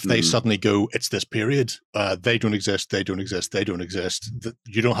 If they suddenly go, it's this period, they don't exist.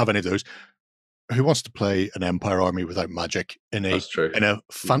 You don't have any of those. Who wants to play an Empire army without magic in a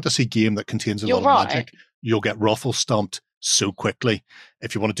fantasy game that contains a lot of magic? You'll get ruffle stomped so quickly.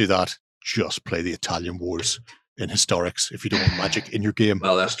 If you want to do that, just play the Italian Wars in Historics if you don't want magic in your game.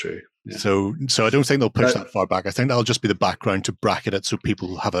 Well, that's true. Yeah. So I don't think they'll push that far back. I think that'll just be the background to bracket it so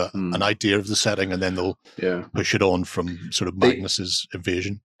people have an idea of the setting, and then they'll push it on from sort of Magnus's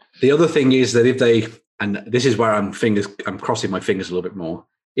invasion. The other thing is that if they, and this is where I'm crossing my fingers a little bit more,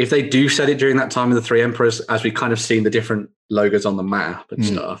 if they do set it during that time of the Three Emperors, as we kind of seen the different logos on the map and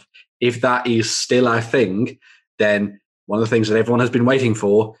stuff, if that is still our thing, then one of the things that everyone has been waiting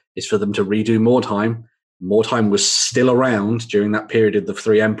for is for them to redo Mordheim. Mordheim was still around during that period of the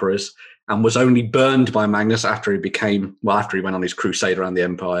Three Emperors and was only burned by Magnus after he went on his crusade around the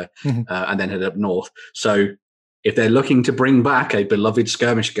Empire and then headed up north. So if they're looking to bring back a beloved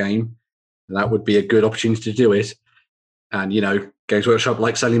skirmish game, that would be a good opportunity to do it. And, Games Workshop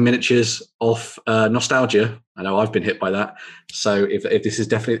like selling miniatures off nostalgia. I know I've been hit by that. So if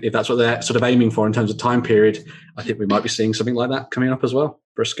that's what they're sort of aiming for in terms of time period, I think we might be seeing something like that coming up as well.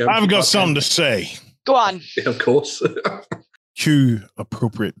 For a skirmish. I've got something to say. Go on. Yeah, of course. Cue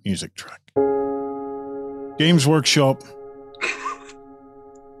appropriate music track. Games Workshop.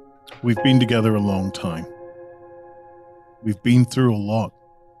 We've been together a long time. We've been through a lot.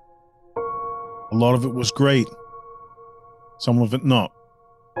 A lot of it was great. Some of it not.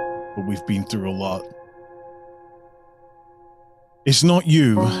 But we've been through a lot. It's not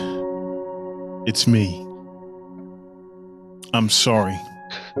you. It's me. I'm sorry.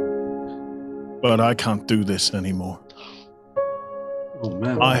 But I can't do this anymore. Oh,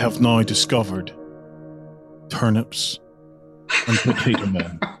 man. I have now discovered turnips and potato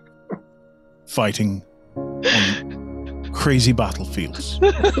men fighting on crazy battlefields.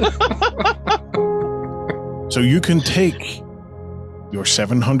 So you can take your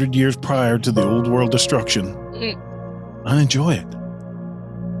 700 years prior to the old world destruction and enjoy it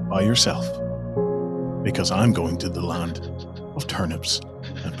by yourself. Because I'm going to the land of turnips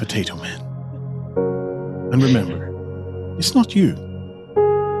and potato men. And remember, it's not you.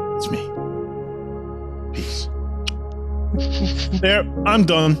 It's me. Peace. There, I'm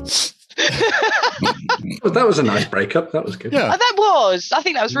done. That was a nice breakup. That was good. Yeah. That was. I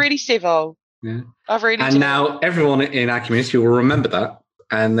think that was really civil. Yeah. I've really. And now everyone in our community will remember that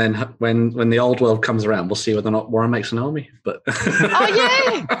and then when the old world comes around, we'll see whether or not Warren makes an army. But oh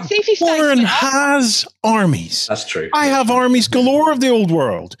yeah, see if he Warren has armies. That's true. I have armies galore of the old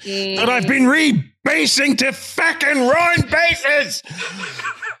world that I've been rebasing to fucking ruin bases.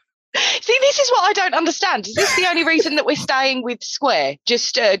 See, this is what I don't understand. Is this the only reason that we're staying with Square?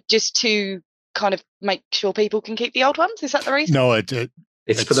 Just to kind of make sure people can keep the old ones? Is that the reason? No,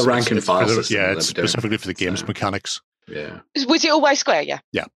 it's for the rank and file system. Yeah, it's specifically for the games mechanics. Yeah. Was it always Square? Yeah.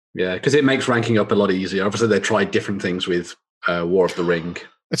 Yeah. Yeah, because it makes ranking up a lot easier. Obviously, they tried different things with War of the Ring.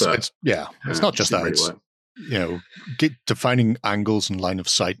 It's not just that. It's, defining angles and line of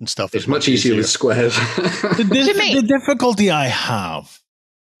sight and stuff. It's much easier with squares. The difficulty I have,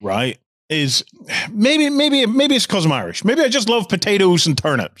 right, is maybe it's because I'm Irish. Maybe I just love potatoes and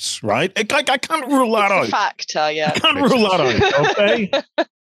turnips, right? I can't rule that out. Factor, yeah. I can't rule that out, okay?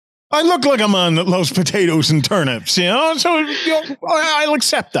 I look like a man that loves potatoes and turnips, so I'll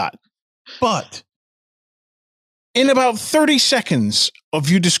accept that. But in about 30 seconds of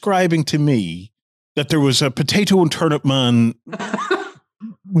you describing to me that there was a potato and turnip man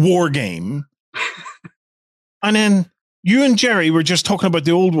war game, and then you and Jerry were just talking about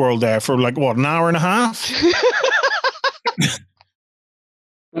the old world there for like, what, an hour and a half?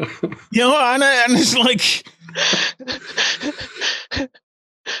 And it's like...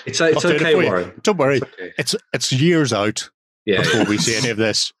 It's okay, Warren. Don't worry. It's okay. It's years out before we see any of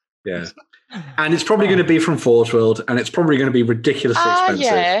this. Yeah. And it's probably going to be from Forge World, and it's probably going to be ridiculously expensive.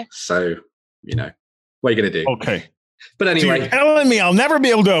 Yeah. So, what are you going to do? Okay. But anyway. So you're telling me I'll never be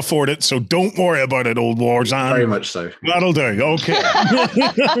able to afford it, so don't worry about it, Old Warzone. Very much so. That'll do. Okay.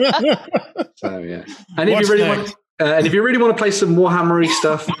 So, yeah. And if you really want to play some Warhammer-y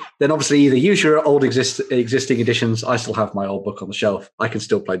stuff, then obviously either use your old existing editions. I still have my old book on the shelf. I can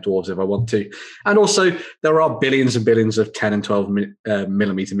still play Dwarves if I want to. And also, there are billions and billions of 10 and 12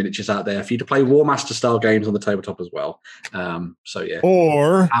 millimeter miniatures out there for you to play War Master-style games on the tabletop as well.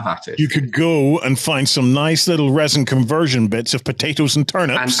 Or have at it. You could go and find some nice little resin conversion bits of potatoes and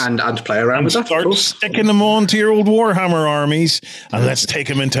turnips. And play around with that. Start sticking them onto your old Warhammer armies, and let's take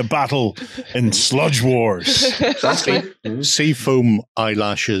them into battle in Sludge Wars. Exactly. Seafoam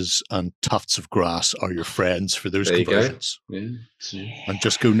eyelashes and tufts of grass are your friends for those conversions. Yeah. And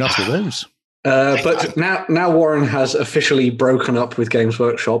just go nuts with those. But now Warren has officially broken up with Games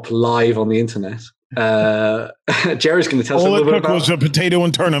Workshop live on the internet. Jerry's going to tell us a little bit about. All it took was a potato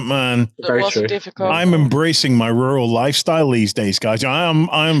and turnip man. Very true. Difficult. I'm embracing my rural lifestyle these days, guys. I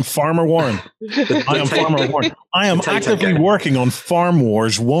am Farmer Warren. Farmer Warren. I am actively working on Farm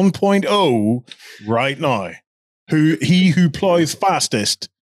Wars 1.0 right now. He who plows fastest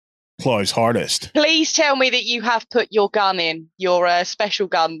plows hardest. Please tell me that you have put your gun in, your special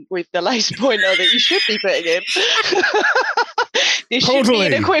gun with the laser pointer that you should be putting in. This should be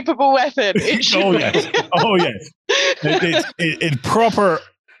an equipable weapon. Oh yes. It proper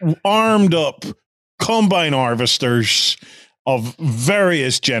armed up combine harvesters of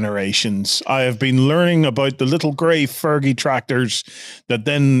various generations. I have been learning about the little grey Fergie tractors that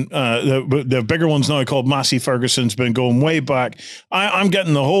then the bigger ones now called Massey Ferguson's been going way back. I'm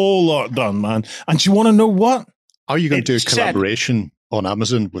getting the whole lot done, man. And you want to know what? Are you going to do a collaboration on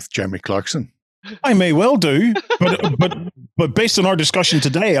Amazon with Jeremy Clarkson? I may well do, but based on our discussion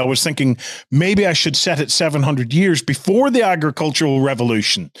today, I was thinking maybe I should set it 700 years before the agricultural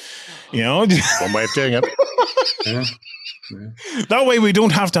revolution. One way of doing it. Yeah. That way we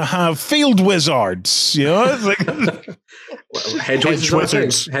don't have to have field wizards, Hedge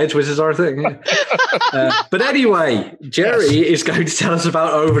wizards are a thing. Yeah. But anyway, Jerry is going to tell us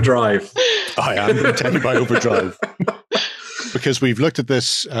about Overdrive. I am going to tell you about Overdrive. Because we've looked at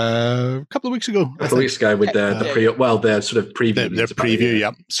this a couple of weeks ago. A couple of weeks ago with the sort of preview. The preview,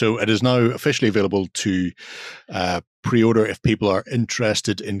 yeah. So it is now officially available to pre-order if people are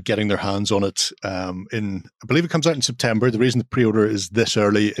interested in getting their hands on it. I believe it comes out in September. The reason the pre-order is this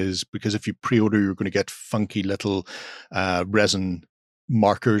early is because if you pre-order, you're going to get funky little resin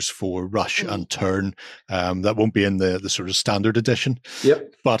markers for rush and turn. That won't be in the sort of standard edition.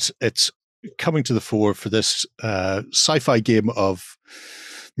 Yep. But it's coming to the fore for this sci-fi game of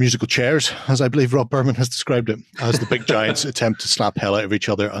musical chairs, as I believe Rob Berman has described it, as the big giants attempt to slap hell out of each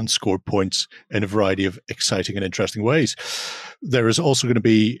other and score points in a variety of exciting and interesting ways. There is also going to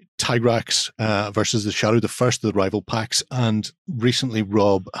be Tigrax versus the Shadow, the first of the rival packs, and recently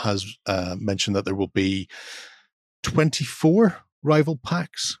Rob has mentioned that there will be 24 rival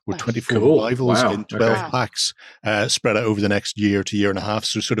packs, or 24 Cool. rivals Wow. in 12 Okay. packs, spread out over the next year to year and a half.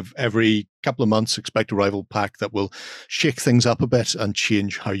 So sort of every couple of months, expect a rival pack that will shake things up a bit and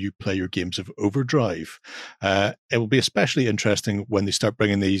change how you play your games of Overdrive. It will be especially interesting when they start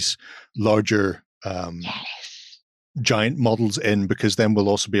bringing these larger Yes. giant models in, because then we'll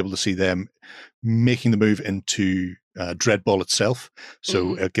also be able to see them making the move into Dreadball itself.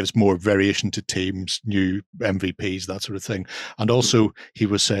 So it gives more variation to teams, new MVPs, that sort of thing. And also, he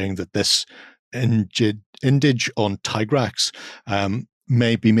was saying that this Indige on Tigrax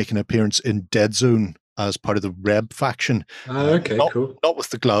may be making an appearance in Dead Zone as part of the Reb faction. Okay, cool. Not with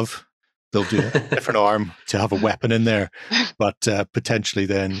the glove. They'll do a different arm to have a weapon in there, but potentially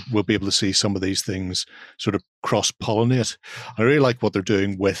then we'll be able to see some of these things sort of cross-pollinate. I really like what they're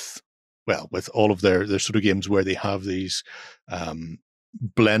doing with all of their sort of games where they have these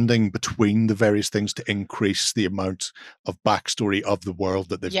blending between the various things to increase the amount of backstory of the world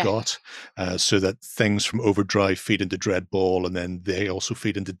that they've got, so that things from Overdrive feed into Dreadball, and then they also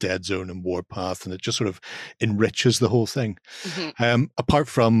feed into Dead Zone and Warpath, and it just sort of enriches the whole thing. Apart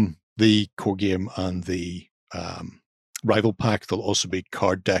from the core game and the rival pack, there'll also be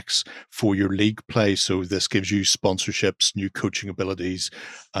card decks for your league play. So this gives you sponsorships, new coaching abilities,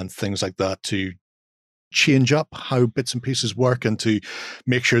 and things like that to change up how bits and pieces work, and to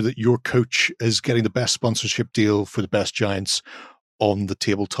make sure that your coach is getting the best sponsorship deal for the best Giants on the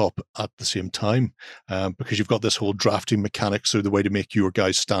tabletop at the same time, because you've got this whole drafting mechanic. So the way to make your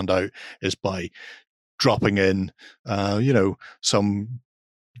guys stand out is by dropping in, some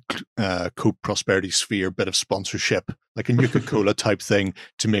Cope Prosperity Sphere bit of sponsorship, like a Nuka-Cola type thing,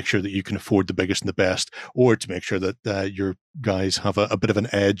 to make sure that you can afford the biggest and the best, or to make sure that your guys have a bit of an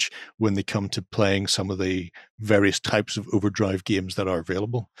edge when they come to playing some of the various types of Overdrive games that are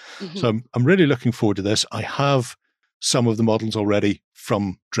available. So I'm really looking forward to this. I have some of the models already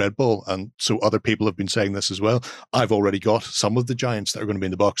from Dreadball, and so other people have been saying this as well. I've already got some of the Giants that are going to be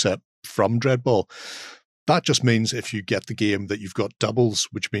in the box set from Dreadball. That just means if you get the game that you've got doubles,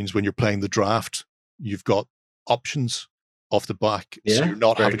 which means when you're playing the draft, you've got options off the back. So you're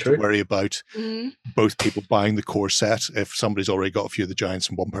not having to worry about both people buying the core set. If somebody's already got a few of the Giants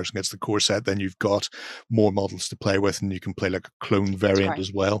and one person gets the core set, then you've got more models to play with, and you can play like a clone variant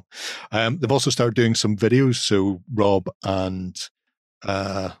as well. They've also started doing some videos. So Rob and,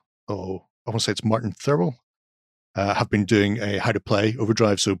 I want to say it's Martin Thurwell, have been doing a how to play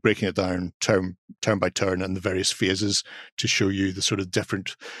Overdrive, so breaking it down turn by turn and the various phases to show you the sort of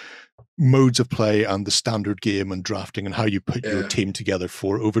different modes of play and the standard game and drafting and how you put your team together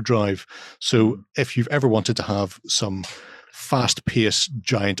for Overdrive. So if you've ever wanted to have some fast-paced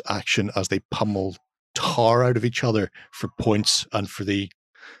giant action as they pummel tar out of each other for points and for the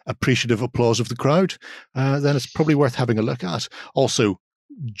appreciative applause of the crowd, then it's probably worth having a look at. Also,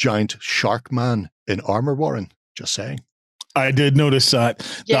 giant shark man in armor, Warren. Just saying. I did notice that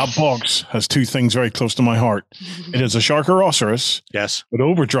that box has two things very close to my heart. It is a Sharkarosaurus. Yes. But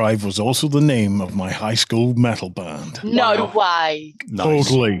Overdrive was also the name of my high school metal band. No way. Nice.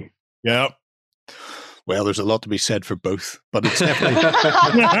 Totally. Yep. Well, there's a lot to be said for both, but it's definitely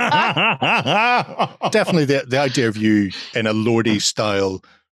definitely the idea of you in a Lordy style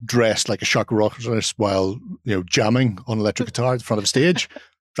dressed like a Sharkarosaurus while jamming on electric guitar at the front of the stage.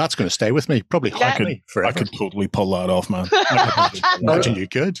 That's going to stay with me, probably haunt me forever. I could totally pull that off, man. Imagine you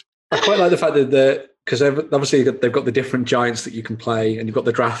could. I quite like the fact that because obviously they've got the different Giants that you can play, and you've got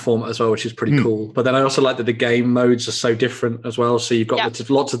the draft format as well, which is pretty cool. But then I also like that the game modes are so different as well. So you've got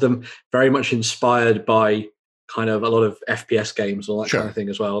lots of them very much inspired by kind of a lot of FPS games, all that kind of thing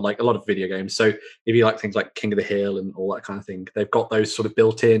as well, like a lot of video games. So if you like things like King of the Hill and all that kind of thing, they've got those sort of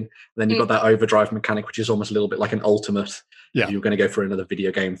built in. And then you've got that Overdrive mechanic, which is almost a little bit like an ultimate. Yeah. You're going to go for another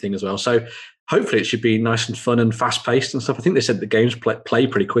video game thing as well. So hopefully it should be nice and fun and fast paced and stuff. I think they said the games play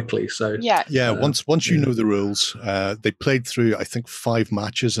pretty quickly. So once you know the rules, they played through, I think, 5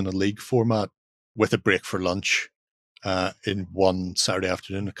 matches in a league format with a break for lunch. In one Saturday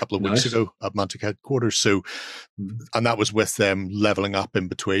afternoon a couple of weeks ago at Mantic headquarters. So, and that was with them leveling up in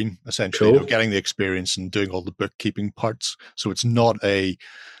between, essentially, getting the experience and doing all the bookkeeping parts. So it's not a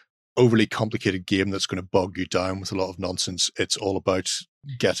overly complicated game that's going to bog you down with a lot of nonsense. It's all about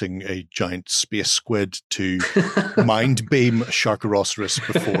getting a giant space squid to mind beam a Sharkarosaurus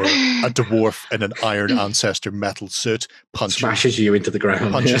before a dwarf in an Iron Ancestor metal suit smashes you into the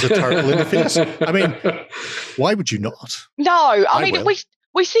ground, punches a turtle in the face. I mean, why would you not? No, I mean,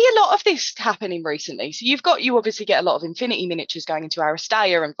 We see a lot of this happening recently. So you obviously get a lot of Infinity miniatures going into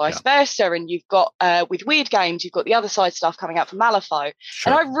Aristea and vice versa. And you've got, with Weird Games, you've got the other side stuff coming out from Malifaux.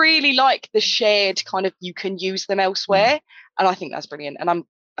 Sure. And I really like the shared kind of, you can use them elsewhere. And I think that's brilliant. And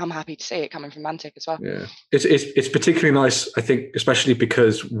I'm happy to see it coming from Mantic as well. Yeah, it's particularly nice, I think, especially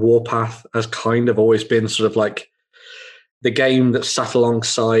because Warpath has kind of always been sort of like the game that sat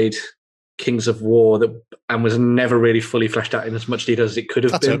alongside Kings of War and was never really fully fleshed out in as much detail as it could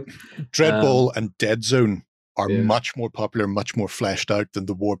have been. Dreadball and Dead Zone are much more popular, much more fleshed out than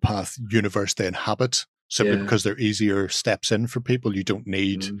the Warpath universe they inhabit, simply because they're easier steps in for people. You don't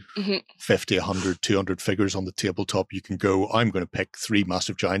need 50, 100, 200 figures on the tabletop. You can go, I'm going to pick 3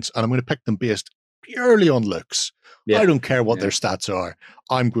 massive giants, and I'm going to pick them based purely on looks. I don't care what their stats are.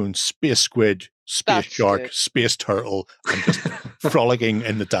 I'm going Space Squid, Space Shark, Space Turtle, and just frolicking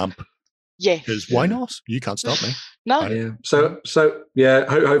in the damp. Yes. Because why not? You can't stop me. No. Yeah. So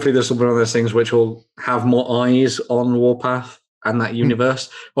hopefully there's something on those things which will have more eyes on Warpath and that universe.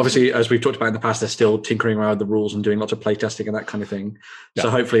 Obviously, as we've talked about in the past, they're still tinkering around with the rules and doing lots of playtesting and that kind of thing.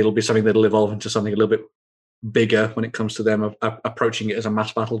 So hopefully it'll be something that'll evolve into something a little bit bigger when it comes to them approaching it as a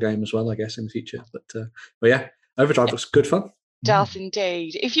mass battle game as well, I guess, in the future. But yeah, Overdrive looks good fun. Does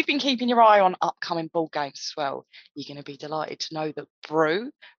indeed. If you've been keeping your eye on upcoming board games as well, you're going to be delighted to know that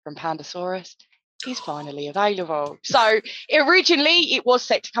Brew from Pandasaurus is finally available. So originally it was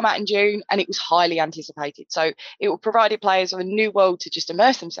set to come out in June and it was highly anticipated. So it provided players with a new world to just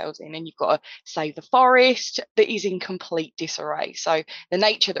immerse themselves in, and you've got to save the forest that is in complete disarray. So the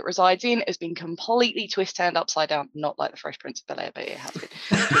nature that resides in has been completely turned upside down, not like the Fresh Prince of Bel-Air, but it has been.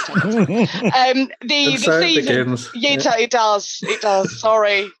 The season, it does.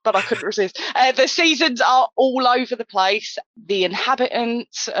 Sorry, but I couldn't resist. The seasons are all over the place. The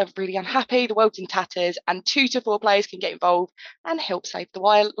inhabitants are really unhappy. The world's in tatters, and 2 to 4 players can get involved and help save the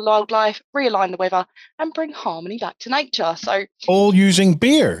wildlife, realign the weather, and bring harmony back to nature. So all using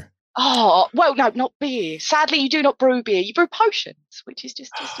beer. Oh, well, no, not beer. Sadly, you do not brew beer. You brew potions, which is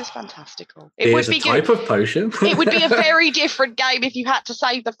just fantastical. It would be a type of potion. It would be a very different game if you had to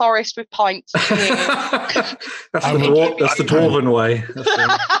save the forest with pints of beer. That's the dwarven way.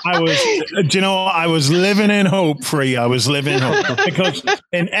 I was living in hope, Free. I was living in hope. Because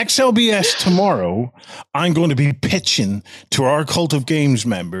in XLBS tomorrow, I'm going to be pitching to our Cult of Games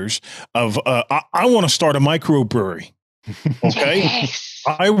members of, I want to start a microbrewery. Okay. Yes.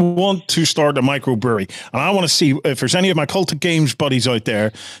 I want to start a microbrewery, and I want to see if there's any of my Cult of Games buddies out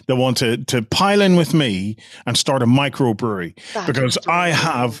there that want to pile in with me and start a microbrewery, because I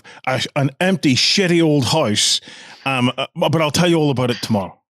have an empty, shitty old house. But I'll tell you all about it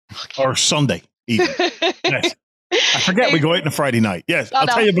tomorrow or Sunday even. Yes. I forget we go out on a Friday night. Yes, I'll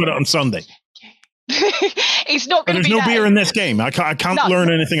tell you about it on Sunday. It's not going to be. There's no beer in this game. I can't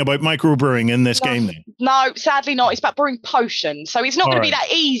learn anything about microbrewing in this game then. No, sadly not. It's about brewing potions. So it's not going to be that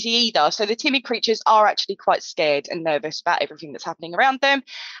easy either. So the timid creatures are actually quite scared and nervous about everything that's happening around them.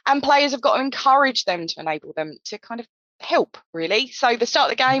 And players have got to encourage them to enable them to kind of help, really. So the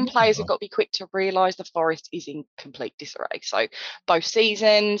start of the game, players have got to be quick to realise the forest is in complete disarray. So both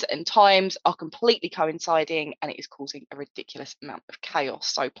seasons and times are completely coinciding, and it is causing a ridiculous amount of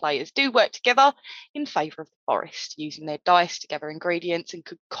chaos. So players do work together in favour of the forest, using their dice to gather ingredients and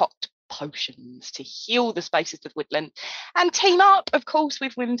concoct potions to heal the spaces of woodland, and team up, of course,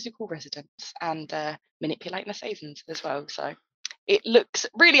 with whimsical residents and manipulating the seasons as well. So it looks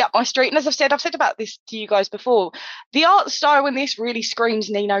really up my street. And as I've said about this to you guys before, the art style in this really screams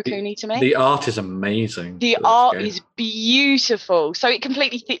Ni no Kuni to me. The art is amazing. The art is beautiful. So it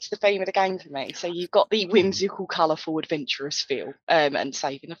completely fits the theme of the game for me. So you've got the whimsical, colourful, adventurous feel and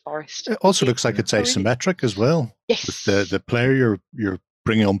saving the forest. It also looks like it's asymmetric as well. Yes. The player you're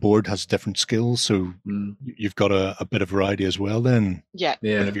bringing on board has different skills. So you've got a bit of variety as well then. Yeah.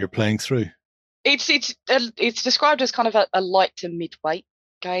 Whenever you're playing through. It's described as kind of a light to mid-weight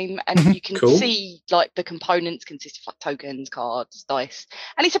game, and you can see like the components consist of like tokens, cards, dice,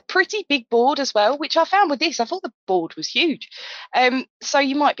 and it's a pretty big board as well, which I found with this. I thought the board was huge, so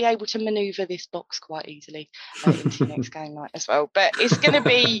you might be able to maneuver this box quite easily into next game night as well. But it is going to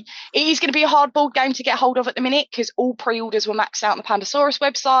be a hard board game to get hold of at the minute, because all pre-orders were maxed out on the Pandasaurus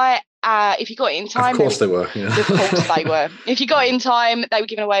website. If you got it in time, of course they were. Yeah. Of course they were. If you got it in time, they were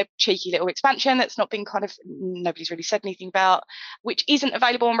giving away a cheeky little expansion that's not been nobody's really said anything about, which isn't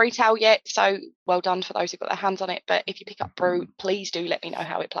available on retail yet. So well done for those who got their hands on it. But if you pick up Brew, please do let me know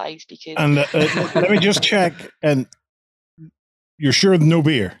how it plays, because. And let me just check. And you're sure no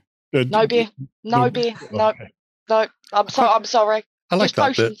beer? No beer. No beer. No. I'm sorry. I like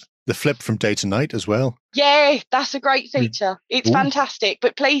that. The flip from day to night as well. Yeah, that's a great feature. It's Ooh. fantastic.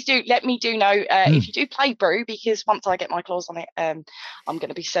 But please do let me know if you do play Brew, because once I get my claws on it, I'm going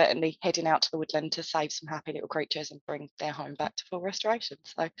to be certainly heading out to the woodland to save some happy little creatures and bring their home back to full restoration.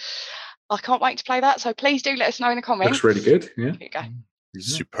 So I can't wait to play that. So please do let us know in the comments. Looks really good. Yeah. Here you go.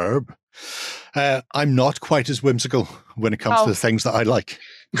 Superb. I'm not quite as whimsical when it comes to the things that I like.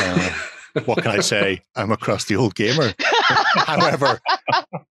 What can I say? I'm a crusty old gamer. However,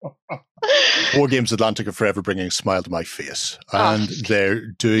 War Games Atlantic are forever bringing a smile to my face, and they're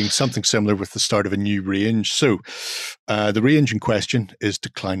doing something similar with the start of a new range. So the range in question is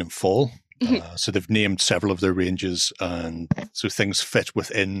Decline and Fall. So they've named several of their ranges, and so things fit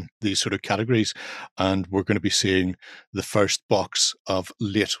within these sort of categories. And we're going to be seeing the first box of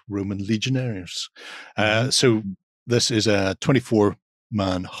late Roman legionaries. So this is a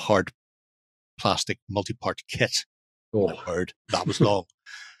 24-man hard plastic multi-part kit. Word, that was long.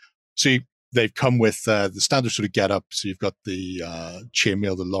 So they've come with the standard sort of get-up. So you've got the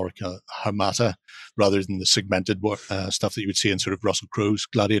chainmail, the Lorica Hamata, rather than the segmented stuff that you would see in sort of Russell Crowe's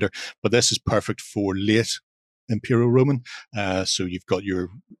Gladiator. But this is perfect for late Imperial Roman. So you've got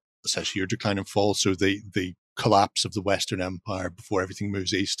essentially your Decline and Fall. So the collapse of the Western Empire before everything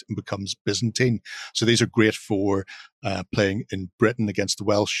moves east and becomes Byzantine. So these are great for playing in Britain against the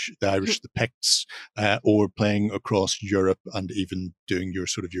Welsh, the Irish, the Picts, or playing across Europe and even doing your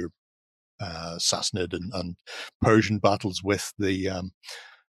Sassanid and Persian battles with the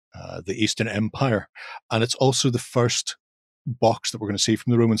Eastern Empire. And it's also the first box that we're going to see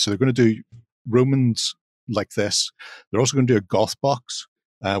from the Romans. So they're going to do Romans like this. They're also going to do a Goth box,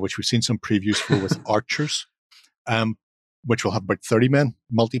 which we've seen some previews for with archers, which will have about 30 men,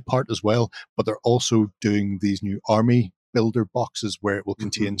 multi-part as well. But they're also doing these new army builder boxes where it will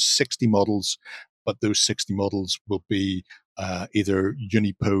contain 60 models, but those 60 models will be either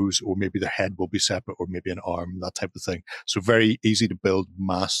unipose, or maybe their head will be separate, or maybe an arm, that type of thing. So very easy to build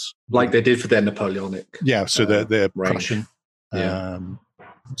mass. Like they did for their Napoleonic. Yeah, so the range. Prussian.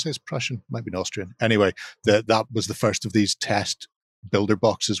 It says Prussian, might be an Austrian. Anyway, that was the first of these test builder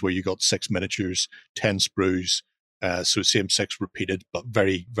boxes where you got 6 miniatures, 10 sprues, so same 6 repeated, but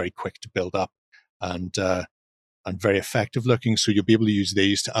very, very quick to build up and very effective looking. So you'll be able to use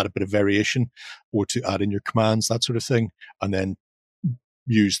these to add a bit of variation or to add in your commands, that sort of thing, and then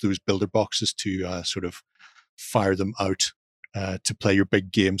use those builder boxes to sort of fire them out to play your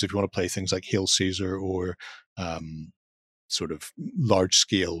big games if you want to play things like Hail Caesar or sort of large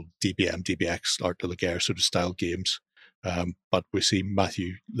scale DBM, DBX, Art de la Guerre sort of style games. But we see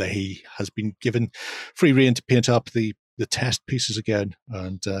Matthew Leahy has been given free rein to paint up the test pieces again,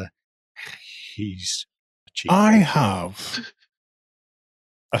 and he's achieved. I have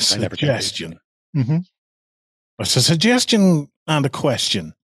a suggestion. It's a suggestion and a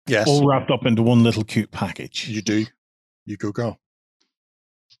question. Yes. All wrapped up into one little cute package. You do. You go.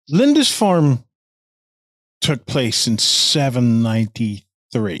 Lindisfarne took place in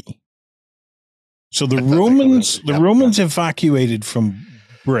 793. So the Romans evacuated from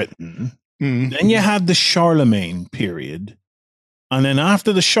Britain. Then you had the Charlemagne period. And then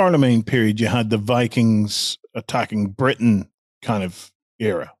after the Charlemagne period, you had the Vikings attacking Britain kind of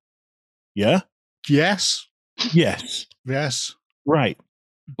era. Yeah? Yes. Yes. Yes. Right.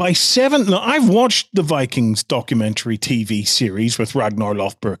 Now, I've watched the Vikings documentary TV series with Ragnar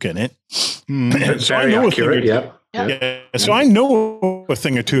Lothbrok in it. So very accurate, yeah. So I know a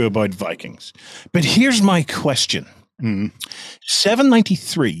thing or two about Vikings. But here's my question.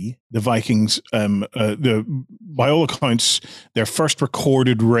 793, the Vikings, by all accounts, their first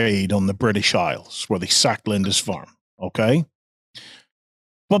recorded raid on the British Isles, where they sacked Lindisfarne. Okay?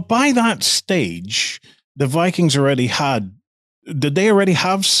 But by that stage, the Vikings already had... Did they already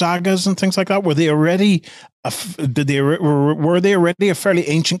have sagas and things like that? Were they already a fairly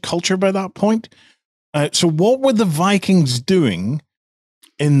ancient culture by that point? So what were the Vikings doing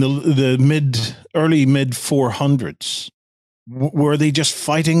in the early mid 400s? Were they just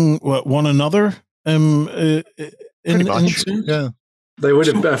fighting one another? Pretty much. Yeah. They would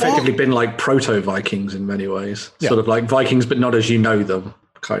have effectively been like proto-Vikings in many ways. Yeah. Sort of like Vikings, but not as you know them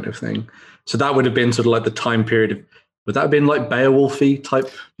kind of thing. So that would have been sort of like the time period of... Would that have been like Beowulfy type?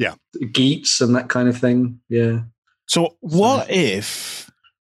 Yeah. Geats and that kind of thing? Yeah. So what if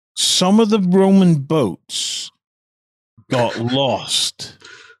some of the Roman boats got lost,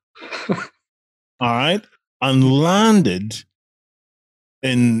 all right, and landed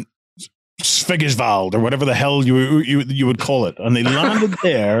in Svigeswald or whatever the hell you would call it, and they landed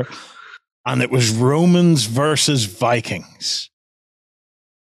there, and it was Romans versus Vikings?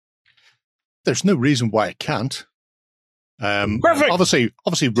 There's no reason why it can't. Perfect. Obviously,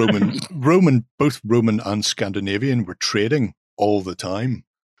 both Roman and Scandinavian were trading all the time.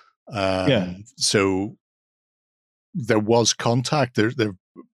 So there was contact. There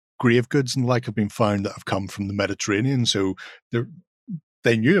grave goods and the like have been found that have come from the Mediterranean. So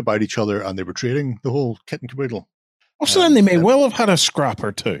they knew about each other and they were trading the whole kit and caboodle. So then they may well have had a scrap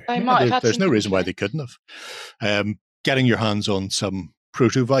or two. There's no reason why they couldn't have. Getting your hands on some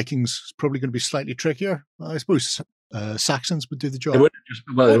proto-Vikings is probably going to be slightly trickier. I suppose Saxons would do the job. It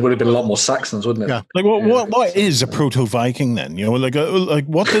would have been a lot more Saxons, wouldn't it? Yeah. Like what is a proto-Viking then? You know, like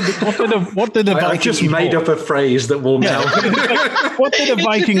what did a Viking? I just made up a phrase that will now. What did a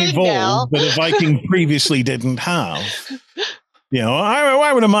Viking evolve that a Viking previously didn't have? You know,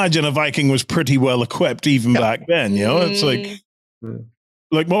 I would imagine a Viking was pretty well equipped even back then. You know, it's like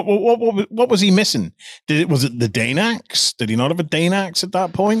what was he missing? Was it the Dane axe? Did he not have a Dane axe at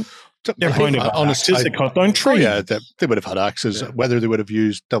that point? They're pointing axes that cut down trees. Yeah, they would have had axes. Yeah. Whether they would have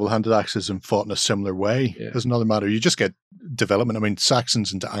used double-handed axes and fought in a similar way is another matter. You just get development. I mean,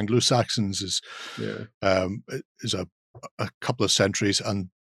 Saxons into Anglo-Saxons is a couple of centuries, and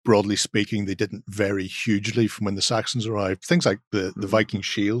broadly speaking, they didn't vary hugely from when the Saxons arrived. Things like the Viking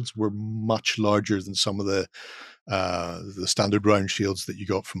shields were much larger than some of the standard round shields that you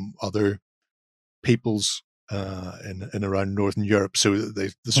got from other peoples in around Northern Europe. So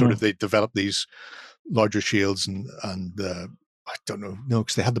they developed these larger shields and I don't know,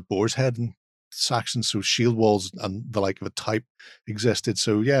 because they had the boar's head and Saxons, so shield walls and the like of a type existed.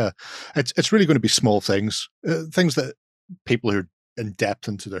 So yeah, it's really going to be small things, things that people who are in depth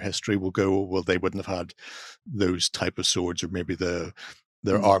into their history will go, well, they wouldn't have had those type of swords, or maybe their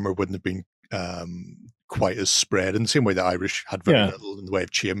armor wouldn't have been quite as spread. In the same way the Irish had very little in the way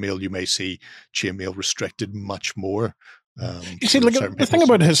of chainmail, you may see chainmail restricted much more. You see, like the thing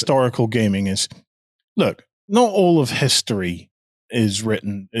about historical gaming is, look, not all of history is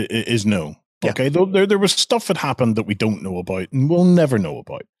written, is known. Okay, there was stuff that happened that we don't know about and we'll never know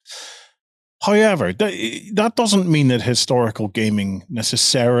about. However, that doesn't mean that historical gaming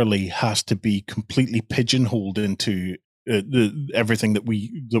necessarily has to be completely pigeonholed into everything that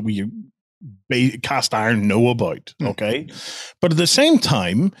we cast iron know about. Okay, but at the same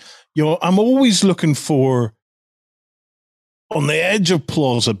time, you know, I'm always looking for, on the edge of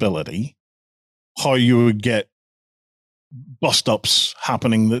plausibility, how you would get bust-ups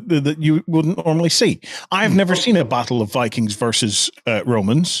happening that you wouldn't normally see. I've never seen a battle of Vikings versus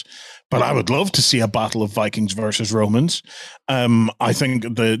Romans, but I would love to see a battle of Vikings versus Romans. I think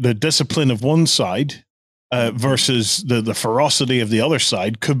the discipline of one side versus the ferocity of the other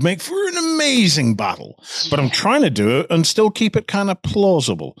side could make for an amazing battle. But I'm trying to do it and still keep it kind of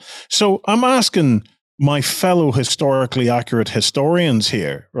plausible. So I'm asking my fellow historically accurate historians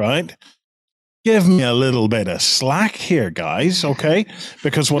here, right? Give me a little bit of slack here, guys, okay?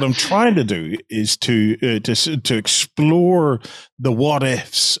 Because what I'm trying to do is to explore the what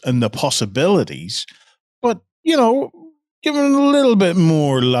ifs and the possibilities, but, you know, giving a little bit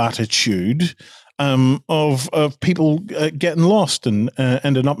more latitude of people getting lost and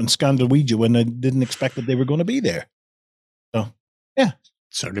ending up in Scandalwegia when they didn't expect that they were going to be there. So, yeah.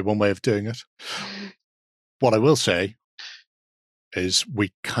 Certainly one way of doing it. What I will say is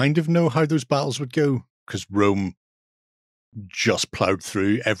we kind of know how those battles would go, because Rome just plowed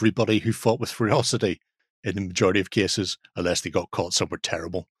through everybody who fought with ferocity in the majority of cases, unless they got caught somewhere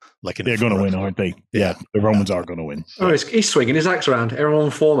terrible. Like they're going to win, aren't they? Yeah, the Romans are going to win. Oh, he's swinging his axe around.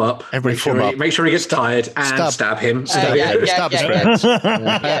 Everyone form up. Make sure he gets tired and stab him. Stab his friends.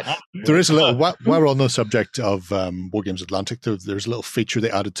 There is a little, while we're on the subject of Wargames Atlantic, there's a little feature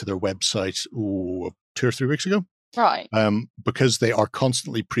they added to their website 2 or 3 weeks ago. Right. Because they are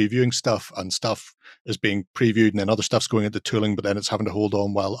constantly previewing stuff, and stuff is being previewed and then other stuff's going into tooling, but then it's having to hold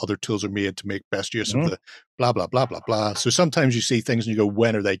on while other tools are made to make best use of the blah, blah, blah, blah, blah. So sometimes you see things and you go,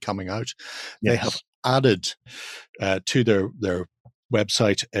 when are they coming out? Yes. They have added to their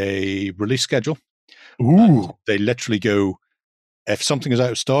website a release schedule. Ooh. They literally go, if something is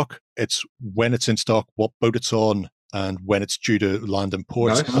out of stock, it's when it's in stock, what boat it's on, and when it's due to land in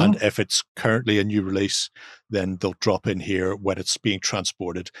ports. Nice. And if it's currently a new release, then they'll drop in here when it's being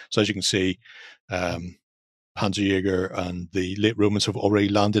transported. So as you can see, Panzerjäger and the late Romans have already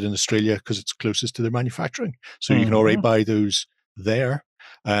landed in Australia because it's closest to their manufacturing. So you can already buy those there,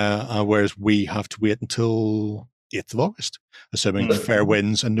 whereas we have to wait until 8th of August, assuming fair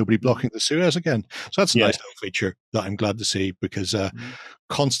winds and nobody blocking the Suez again. So that's a nice little feature that I'm glad to see, because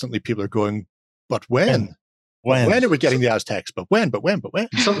constantly people are going, but when? When are we getting the Aztecs? But when?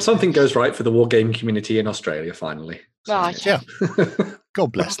 Something goes right for the wargame community in Australia, finally. Right. Yeah.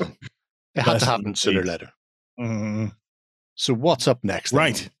 God bless them. It had to happen sooner or later. So what's up next? Then?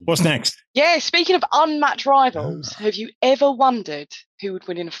 Right. What's next? Yeah, speaking of unmatched rivals, have you ever wondered who would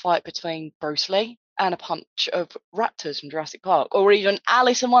win in a fight between Bruce Lee and a punch of raptors from Jurassic Park? Or even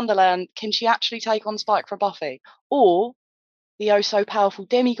Alice in Wonderland, can she actually take on Spike from Buffy? Or the oh-so-powerful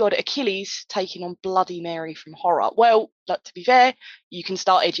demigod Achilles taking on Bloody Mary from Horror? Well, to be fair, you can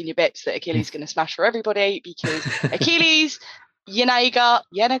start edging your bets that Achilles is going to smash for everybody, because Achilles, Yenaga,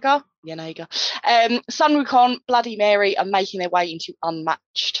 Sun Wukong, Bloody Mary are making their way into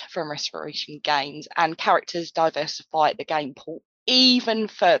Unmatched from Restoration Games, and characters diversify the game pool even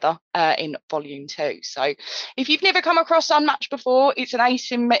further in Volume 2. So if you've never come across Unmatched before, it's an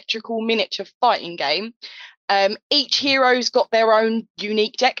asymmetrical miniature fighting game. Each hero's got their own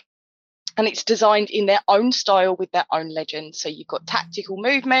unique deck, and it's designed in their own style with their own legend. So you've got tactical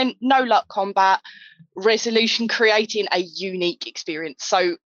movement, no luck combat, resolution, creating a unique experience.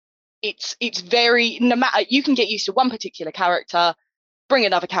 So it's very, no matter, you can get used to one particular character, bring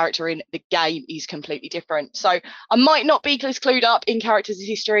another character in, the game is completely different. So I might not be as clued up in characters'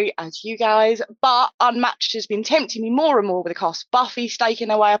 history as you guys, but Unmatched has been tempting me more and more with the cast of Buffy staking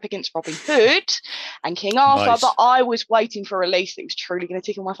their way up against Robin Hood and King Arthur. Nice. But I was waiting for a release that was truly going to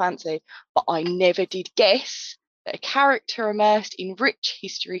tickle my fancy. But I never did guess that a character immersed in rich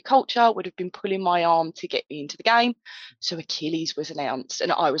history culture would have been pulling my arm to get me into the game. So Achilles was announced,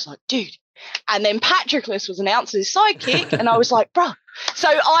 and I was like, dude. And then Patroclus was announced as his sidekick, and I was like, bruh. So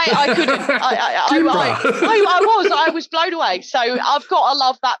I couldn't. I was blown away. So I've got to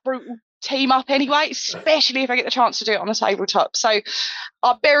love that brutal team up anyway, especially if I get the chance to do it on a tabletop. So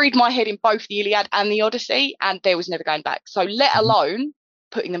I buried my head in both the Iliad and the Odyssey, and there was never going back. So let alone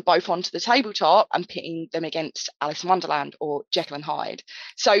putting them both onto the tabletop and pitting them against Alice in Wonderland or Jekyll and Hyde.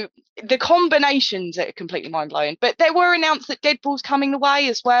 So the combinations are completely mind-blowing. But there were announced that Deadpool's coming away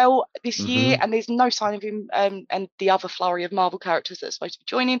as well this year, and there's no sign of him and the other flurry of Marvel characters that are supposed to be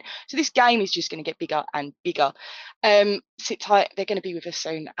joining. So this game is just going to get bigger and bigger. Sit tight, they're going to be with us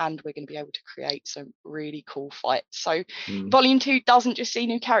soon, and we're going to be able to create some really cool fights. So Volume 2 doesn't just see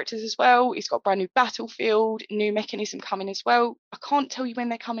new characters as well. It's got a brand new battlefield, new mechanism coming as well. I can't tell you when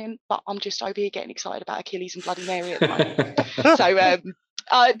they're coming, but I'm just over here getting excited about Achilles and Bloody Mary at the moment. So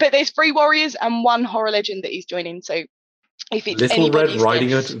but there's 3 warriors and 1 horror legend that he's joining. So if it's Little Red Riding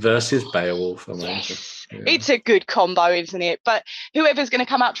Hood versus Beowulf, yes, it's a good combo, isn't it? But whoever's going to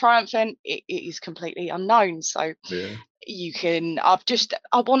come out triumphant, it is completely unknown. So you can. I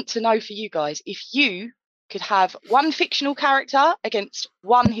want to know for you guys, if you could have 1 fictional character against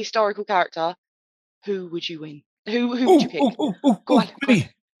 1 historical character, who would you win? Who would you pick? Go on. Who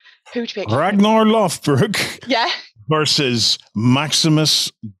would you pick? Ragnar Lothbrok. Yeah. Versus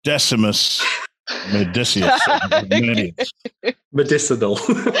Maximus Decimus Medicius. Medicinal.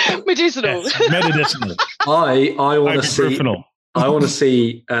 Medicinal. Yes, medicinal. I want to see. Ibuprofen. I want to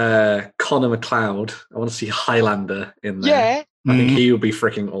see Connor McLeod. I want to see Highlander in there. Yeah. I think he would be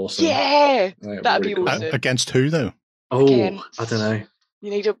freaking awesome. Yeah. That'd That'd be be really awesome. Against who, though? Oh, Again. I don't know. You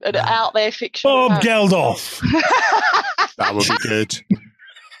need an out there fiction. Bob Geldof. That would be good.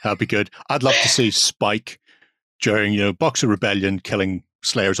 That'd be good. I'd love to see Spike during, Boxer Rebellion, killing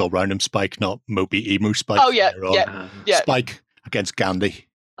Slayers all around him. Spike, not Moby Emu Spike. Oh, yeah. Yeah. Spike against Gandhi.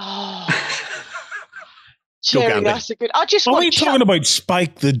 Oh. Go Jerry, Gandhi. that's a good. I just Are want we talking about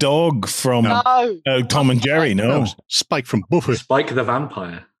Spike the dog from No. Tom and Jerry? No. Spike from Buffy. Spike the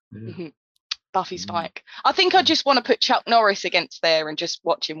Vampire. Yeah. Mhm. Buffy Spike. I think I just want to put Chuck Norris against there and just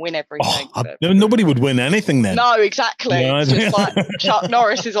watch him win everything. Nobody would win anything then. No, exactly. No, It's just like Chuck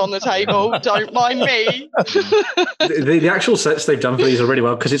Norris is on the table. Don't mind me. The actual sets they've done for these are really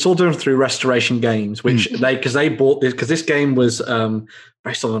well, because it's all done through Restoration Games, which they bought this, because this game was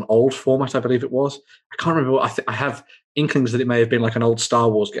based on an old format, I believe it was. I can't remember what I have inklings that it may have been like an old Star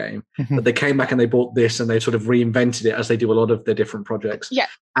Wars game, but they came back and they bought this and they sort of reinvented it, as they do a lot of their different projects. Yeah.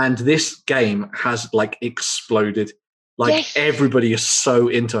 And this game has like exploded. Like Yes. everybody is so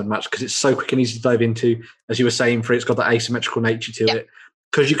into Unmatched because it's so quick and easy to dive into. As you were saying, it's got that asymmetrical nature to it.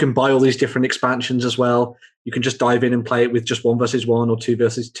 Because you can buy all these different expansions as well. You can just dive in and play it with just 1 versus 1 or 2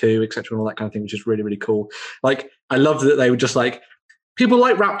 versus 2, etc., and all that kind of thing, which is really, really cool. Like, I love that they were just like, people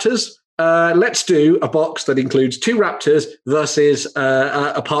like raptors. Let's do a box that includes 2 raptors versus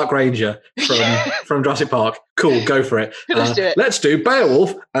a park ranger from Jurassic Park. Cool, go for it. Let's do it. Let's do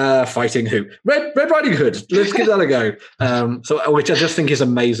Beowulf fighting who? Red Riding Hood. Let's give that a go. Which I just think is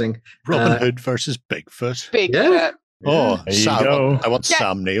amazing. Robin Hood versus Bigfoot. Big. Yeah. Oh, There you Sam, go. I want Yeah.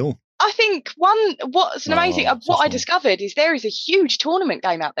 Sam Neill. I think what's an amazing, Oh, what I awesome. discovered is there is a huge tournament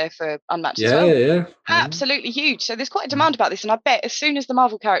game out there for Unmatched as Yeah, well. yeah. Absolutely huge. So there's quite a demand about this, and I bet as soon as the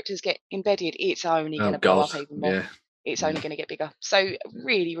Marvel characters get embedded, it's only going Oh to blow God. up even more. Yeah. it's only going to get bigger. So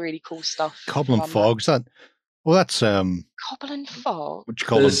really, really cool stuff. Cobble and from, Fogg's that? Well, that's Cobble and Fog. what you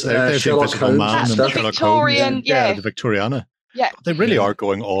call There's, them? There's Sherlock Invisible Holmes Man and and stuff. Sherlock Victorian, Holmes. yeah. The Victoriana. Yeah. They really are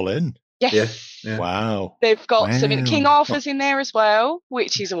going all in. Yes. Yeah. Wow. They've got some King Wow. Arthur's in there as well,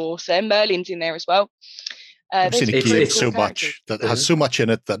 which is awesome. Merlin's in there as well. I've There's seen a It's- game it's so cool characters. much that has so much in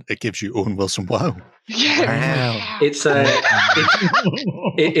it that it gives you Owen Wilson. Wow. Yeah. Wow. It's a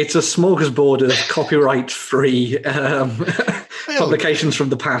it's a smorgasbord of copyright-free publications from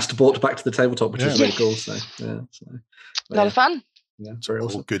the past brought back to the tabletop, which is Yeah. really cool. So yeah, A lot of fun. yeah, it's very All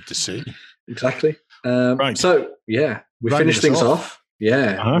awesome. good to see. Exactly. Right. So yeah, we Rounding finished us things off. off.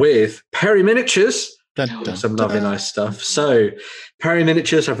 Yeah, Uh-huh. with Perry Miniatures. Dun, dun, Some lovely, dun. nice stuff. So, Perry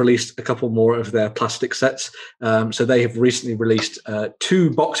Miniatures have released a couple more of their plastic sets. So, they have recently released 2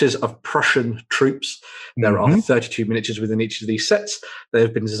 boxes of Prussian troops. There are 32 miniatures within each of these sets. They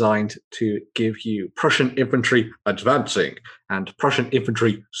have been designed to give you Prussian infantry advancing and Prussian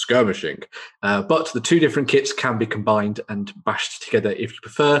infantry skirmishing. But the 2 different kits can be combined and bashed together if you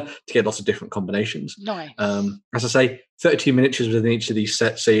prefer to get lots of different combinations. Nice. As I say, 32 miniatures within each of these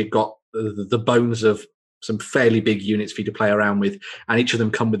sets. So you've got the bones of some fairly big units for you to play around with, and each of them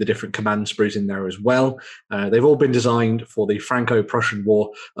come with the different command sprues in there as well. They've all been designed for the Franco-Prussian War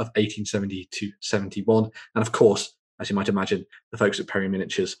of 1870 to 71. And of course, as you might imagine, the folks at Perry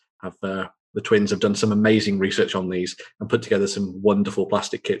Miniatures have the twins have done some amazing research on these and put together some wonderful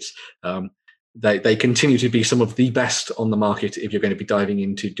plastic kits. They continue to be some of the best on the market if you're going to be diving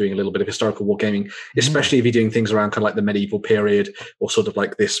into doing a little bit of historical wargaming, especially if you're doing things around kind of like the medieval period or sort of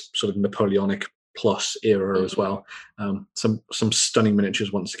like this sort of Napoleonic plus era as well. Some stunning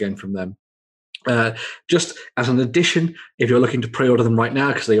miniatures once again from them. Just as an addition, if you're looking to pre-order them right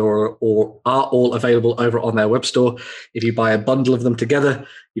now, because they are all available over on their web store, if you buy a bundle of them together,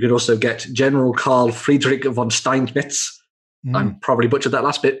 you can also get General Karl Friedrich von Steinmetz. I'm probably butchered that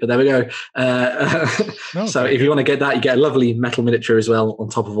last bit, but there we go. So if you want to get that, you get a lovely metal miniature as well on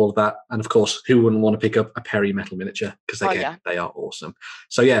top of all of that. And of course, who wouldn't want to pick up a Perry metal miniature? Because they are awesome.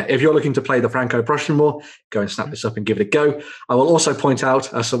 So yeah, if you're looking to play the Franco-Prussian War, go and snap this up and give it a go. I will also point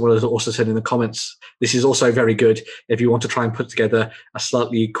out, as someone has also said in the comments, this is also very good if you want to try and put together a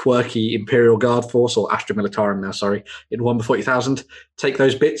slightly quirky Imperial Guard force, or Astra Militarum now, sorry, in Warhammer 40,000. Take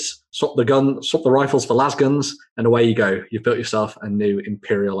those bits, swap the rifles for las guns, and away you go. You've built yourself a new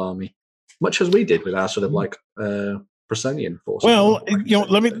Imperial army, much as we did with our sort of like Bressonian force. Well,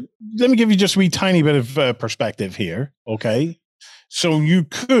 let me give you just a wee tiny bit of perspective here. Okay, so you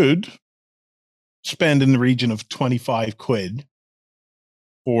could spend in the region of 25 quid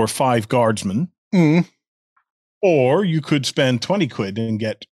for 5 guardsmen, or you could spend 20 quid and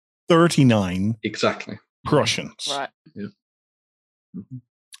get 39 exactly Prussians. Right. Yeah.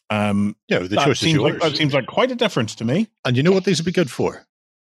 The choice is yours. That seems like quite a difference to me. And you know what these would be good for?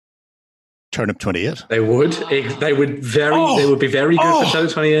 Turnip 28. They would be very good for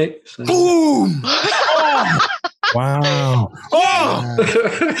Turnip 28. So. Boom! Wow!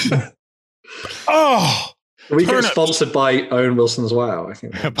 We get turnips. sponsored by Owen Wilson's Wow, I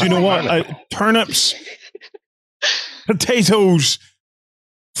think. Do you know what? Turnips, potatoes,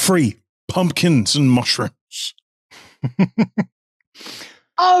 free, pumpkins and mushrooms.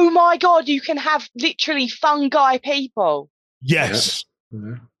 Oh my God, you can have literally fungi people. Yes.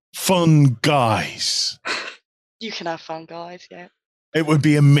 Yeah. Fun guys. You can have fun guys, yeah. It would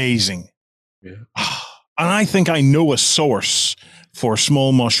be amazing. Yeah. And I think I know a source for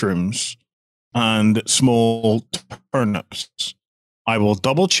small mushrooms and small turnips. I will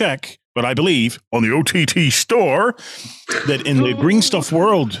double check, but I believe on the OTT store that in the Green Stuff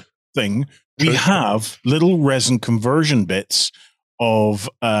World thing, we have little resin conversion bits of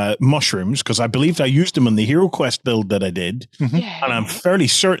mushrooms, because I believe I used them in the Hero Quest build that I did. Yeah. And I'm fairly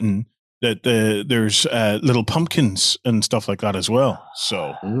certain that there's little pumpkins and stuff like that as well.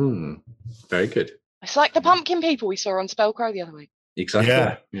 So Very good. It's like the pumpkin people we saw on Spellcrow the other week. Exactly.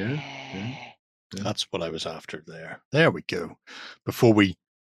 Yeah. That's what I was after there. There we go. Before we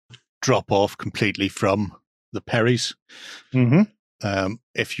drop off completely from the Perrys,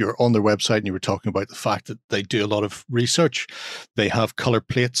 if you're on their website and you were talking about the fact that they do a lot of research, they have color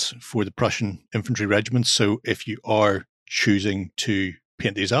plates for the Prussian infantry regiments. So if you are choosing to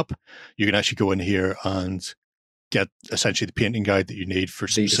paint these up, you can actually go in here and get essentially the painting guide that you need for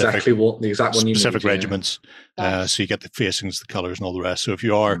The specific exact one you specific need, yeah. regiments. Nice. So you get the facings, the colors, and all the rest. So if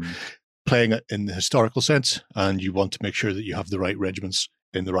you are playing it in the historical sense and you want to make sure that you have the right regiments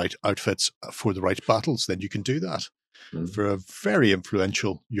in the right outfits for the right battles, then you can do that for a very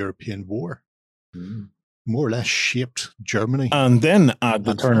influential European war. more or less shaped Germany. And then add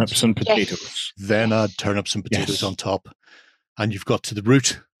the And turnips and Yes. potatoes. Then add turnips and potatoes Yes. on top. And you've got to the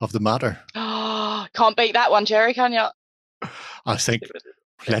root of the matter. Can't beat that one, Jerry, can you? I think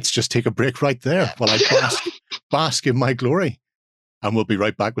let's just take a break right there while I bask in my glory. And we'll be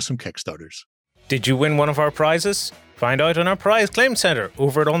right back with some Kickstarters. Did you win one of our prizes? Find out on our prize claim center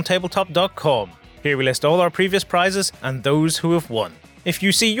over at ontabletop.com. Here we list all our previous prizes and those who have won. If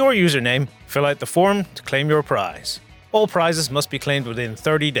you see your username, fill out the form to claim your prize. All prizes must be claimed within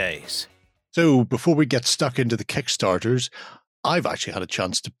 30 days. So before we get stuck into the Kickstarters, I've actually had a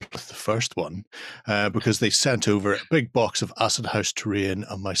chance to play the first one because they sent over a big box of Acid House terrain,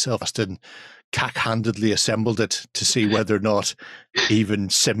 and myself, Austin, cack-handedly assembled it to see whether or not even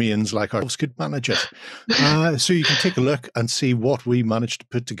simians like ourselves could manage it. So you can take a look and see what we managed to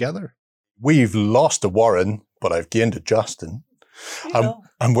put together. We've lost a Warren, but I've gained a Justin.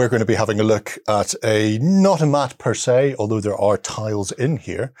 And we're going to be having a look at not a mat per se, although there are tiles in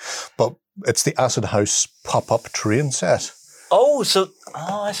here, but it's the Acid House pop-up terrain set. Oh,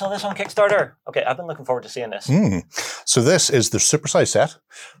 I saw this on Kickstarter. Okay, I've been looking forward to seeing this. So this is the supersize set,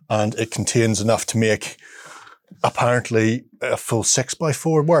 and it contains enough to make apparently a full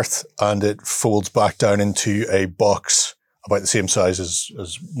 6x4 worth, and it folds back down into a box about the same size as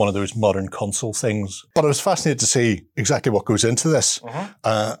one of those modern console things. But I was fascinated to see exactly what goes into this,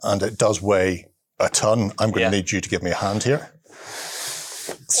 and it does weigh a ton. I'm going to need you to give me a hand here.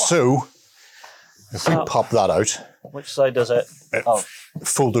 So if we pop that out. Which side does it?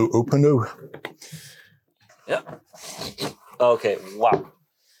 Foldo openo. Yep. Okay, wow.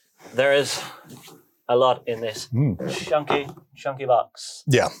 There is a lot in this chunky box.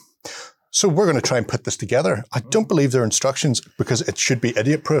 Yeah. So we're going to try and put this together. I don't believe there are instructions because it should be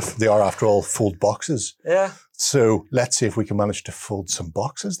idiot-proof. They are, after all, fold boxes. Yeah. So let's see if we can manage to fold some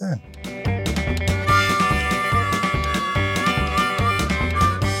boxes then.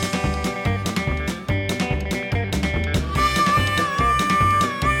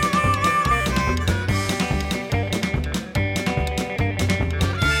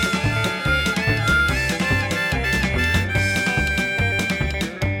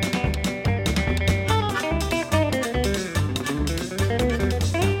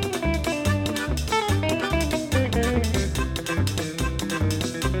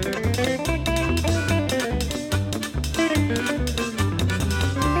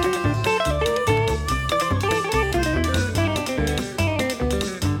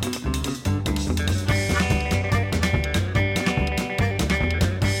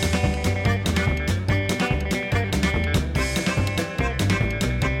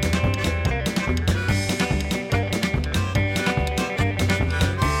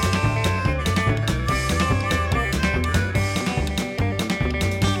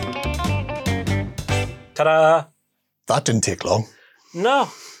 Ta-da! That didn't take long. No.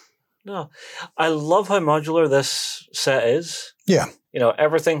 I love how modular this set is. Yeah. You know,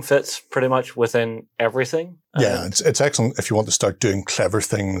 everything fits pretty much within everything. Yeah, it's excellent if you want to start doing clever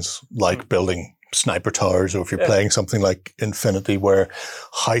things like building sniper towers, or if you're playing something like Infinity where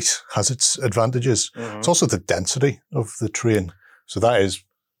height has its advantages. It's also the density of the terrain. So that is,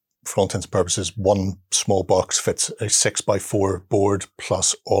 for all intents and purposes, one small box fits a 6x4 board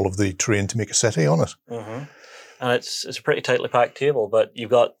plus all of the terrain to make a city on it. And it's a pretty tightly packed table, but you've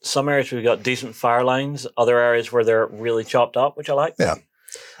got some areas where you've got decent fire lines, other areas where they're really chopped up, which I like. Yeah.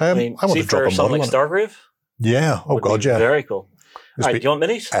 I mean, I want see to drop for a something model like on it. Stargrave? Yeah. Oh, would God, be yeah. Very cool. This All right, would do you want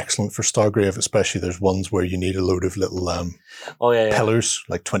minis? excellent for Stargrave, especially there's ones where you need a load of little pillars,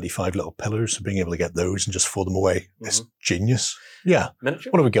 like 25 little pillars. So being able to get those and just fold them away is genius. Yeah. Miniature?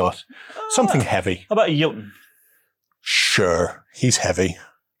 What have we got? Something heavy. How about a Jotun? Sure. He's heavy.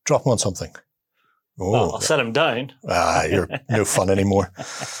 Drop him on something. Oh, Well, I'll set him down. you're no fun anymore.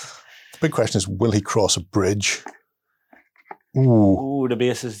 The big question is, will he cross a bridge? Ooh. Ooh, the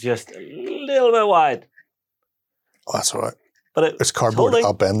base is just a little bit wide. Oh, that's all right. But It's cardboard. holding.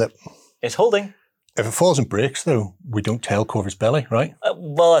 I'll bend it. It's holding. If it falls and breaks, though, we don't tell Corvus Belly, right?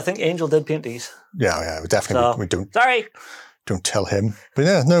 Well, I think Angel did paint these. Yeah, we definitely So- we don't Sorry. tell him. But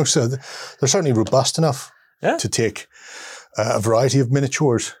yeah, no, so they're certainly robust enough to take a variety of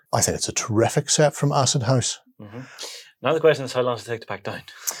miniatures. I think it's a terrific set from Acid House. Now the question is, how long does it take to pack down?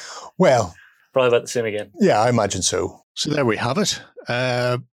 Well, Probably about the same again. yeah, I imagine so. So there we have it.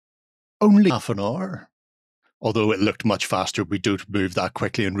 Only half an hour. Although it looked much faster, we don't move that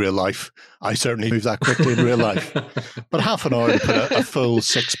quickly in real life. I certainly move that quickly in real life. But half an hour to put a full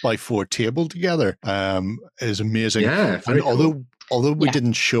 6x4 table together is amazing. Yeah, And very cool. although we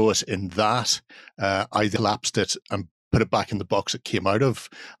didn't show it in that, I collapsed it and put it back in the box it came out of.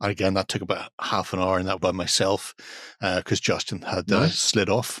 And again, that took about half an hour, and that by myself, because Justin had slid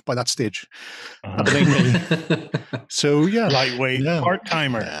off by that stage. So yeah, lightweight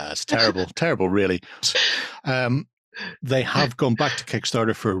part-timer. Yeah, it's terrible, really. They have gone back to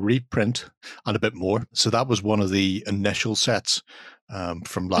Kickstarter for a reprint and a bit more. So that was one of the initial sets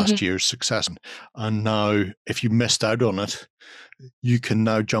from last year's success. And now, if you missed out on it, you can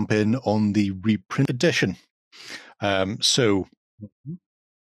now jump in on the reprint edition. So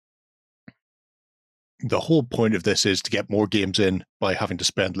the whole point of this is to get more games in by having to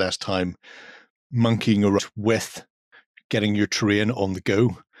spend less time monkeying around with getting your terrain on the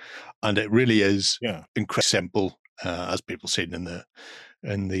go. And it really is incredibly simple, as people said in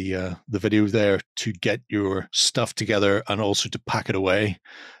the video there, to get your stuff together and also to pack it away.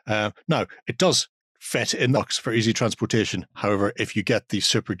 Now, it does fit in the box for easy transportation. However, if you get the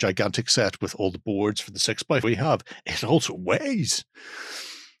super gigantic set with all the boards for the 6x we have, it also weighs.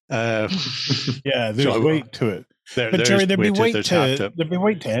 There's weight to it. But Jerry, there'd be weight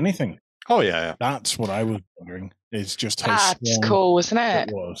to anything. Oh yeah. That's what I was wondering. Is just how cool, isn't it?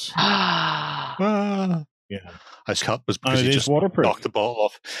 It was. I cut was because you just waterproof. knocked the ball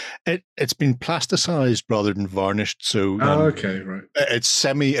off. It's been plasticized rather than varnished, so okay, right. It's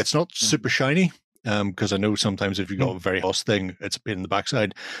not super shiny. Because I know sometimes if you've got a very gloss thing, it's a pain in the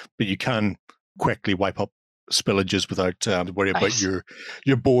backside, but you can quickly wipe up spillages without worrying about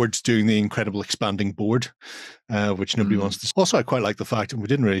your boards doing the incredible expanding board, which nobody wants to. Also, I quite like the fact, and we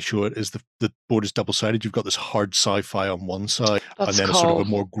didn't really show it, is the board is double-sided. You've got this hard sci-fi on one side, and then a sort of a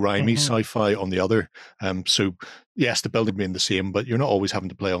more grimy sci-fi on the other. So yes, the building being the same, but you're not always having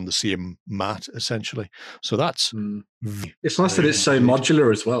to play on the same mat, essentially. So that's... It's nice that it's so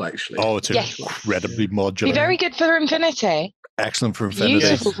modular as well, actually. Oh, it's incredibly modular. Be very good for Infinity. Excellent for Infinity.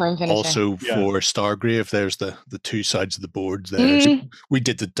 Beautiful for Infinity. Also for Stargrave, there's the two sides of the boards there. So we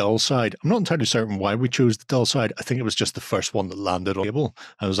did the dull side. I'm not entirely certain why we chose the dull side. I think it was just the first one that landed on the table.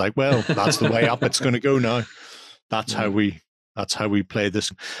 I was like, well, that's the way up it's going to go now. That's how we play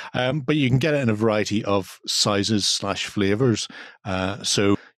this. But you can get it in a variety of sizes / flavors.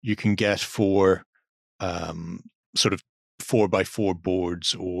 So you can get for sort of 4x4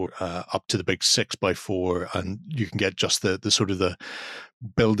 boards or up to the big 6x4, and you can get just the sort of the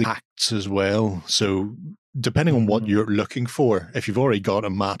building packs as well. So depending on what you're looking for, if you've already got a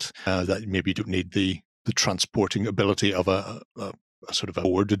mat that maybe you don't need the transporting ability of a sort of a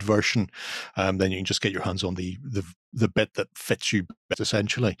boarded version, then you can just get your hands on the bit that fits you best,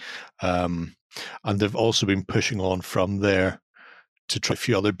 essentially. And they've also been pushing on from there to try a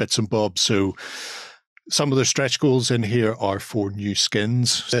few other bits and bobs. So some of the stretch goals in here are for new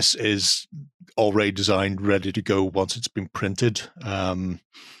skins. This is already designed, ready to go once it's been printed.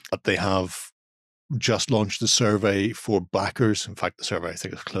 But they have just launched the survey for backers. In fact, the survey I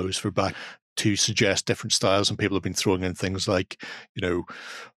think is closed for back to suggest different styles, and people have been throwing in things like,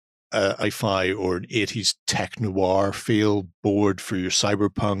 i-Fi or an 80s tech noir feel board for your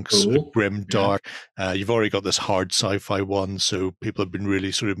cyberpunks, a grim dark. You've already got this hard sci-fi one, so people have been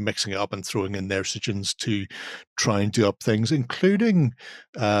really sort of mixing it up and throwing in their suggestions to try and do up things, including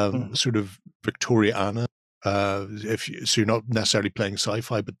sort of Victoriana. So you're not necessarily playing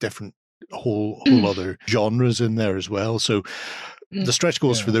sci-fi, but different whole other genres in there as well. So the stretch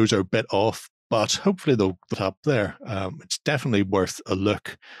goals for those are a bit off, but hopefully they'll get up there. It's definitely worth a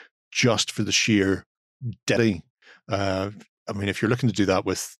look, just for the sheer depth. I mean, if you're looking to do that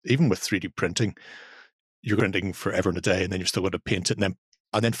even with 3D printing, you're printing forever and a day, and then you've still got to paint it, and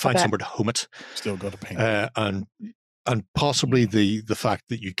then find somewhere to home it. Still got to paint. And possibly the fact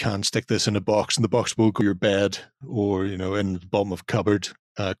that you can stick this in a box, and the box will go to your bed or in the bottom of a cupboard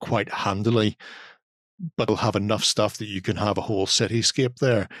quite handily, but it'll have enough stuff that you can have a whole cityscape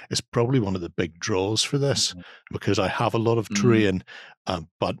there. Is probably one of the big draws for this, because I have a lot of terrain,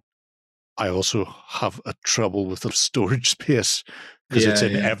 but I also have a trouble with the storage space, because it's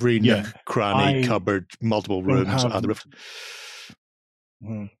in every nook, cranny, cupboard, multiple rooms.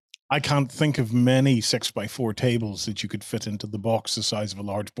 I can't think of many 6x4 tables that you could fit into the box the size of a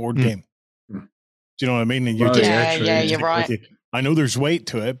large board game. Do you know what I mean? And you're right. I know there's weight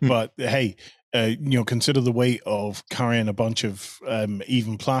to it, but hey, consider the weight of carrying a bunch of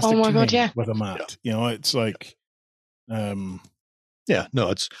even plastic with a mat. It's like, very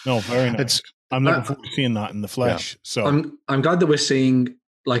nice. I'm looking forward to seeing that in the flesh. So I'm glad that we're seeing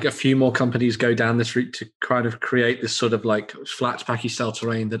like a few more companies go down this route to kind of create this sort of like flat packy style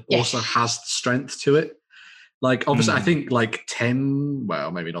terrain that also has the strength to it. Like obviously I think like 10,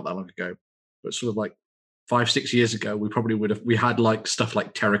 well, maybe not that long ago, but sort of like 5-6 years ago, we had like stuff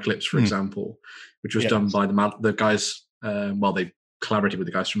like Terraclips, for example, which was done by the guys. They collaborated with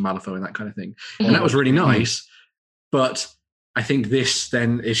the guys from Malifaux and that kind of thing, and that was really nice. But I think this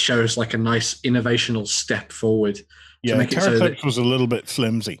then shows like a nice innovational step forward. Yeah, Terraclips was a little bit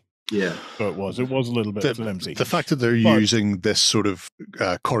flimsy. Yeah, so it was a little bit flimsy. The fact that they're using this sort of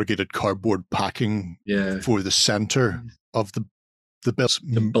corrugated cardboard packing for the center of the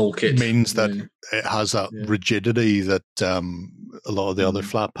bulk it means that it has that rigidity that a lot of the other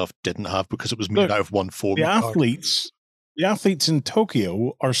flat puff didn't have because it was made out of one form. The athletes in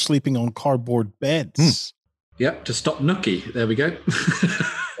Tokyo are sleeping on cardboard beds. Yep, to stop Nookie. There we go.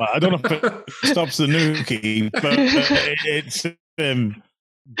 Well, I don't know if it stops the Nookie, but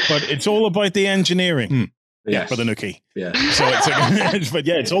it's all about the engineering. Yes. For the Nookie. Yeah. So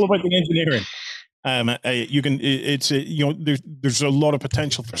it's all about the engineering. There's a lot of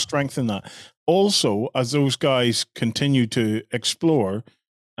potential for strength in that. Also, as those guys continue to explore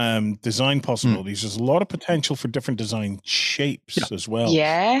design possibilities, there's a lot of potential for different design shapes as well.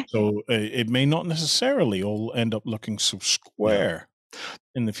 Yeah. So it may not necessarily all end up looking so square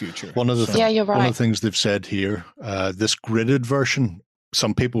in the future. One of the you're right. One of the things they've said here, this gridded version,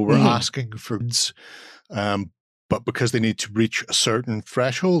 some people were asking for grids, but because they need to reach a certain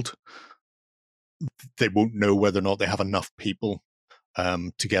threshold, they won't know whether or not they have enough people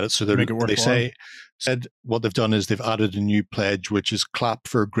to get it. So said what they've done is they've added a new pledge, which is clap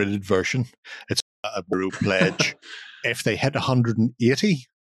for a gridded version. It's a Brew pledge. If they hit 180,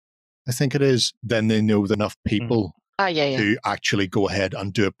 I think it is, then they know that enough people to actually go ahead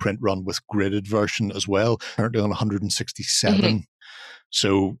and do a print run with gridded version as well. Currently on 167.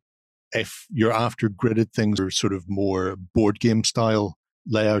 So if you're after gridded things or sort of more board game style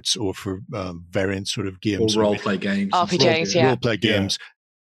layouts or for variant sort of games. Or role-play games. RPGs, Role-play games.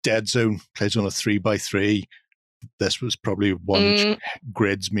 Dead Zone plays on a 3x3. This was probably 1 inch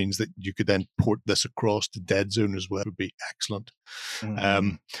grids, means that you could then port this across to Dead Zone as well. It would be excellent.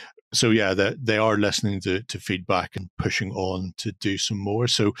 So yeah, they are listening to feedback and pushing on to do some more.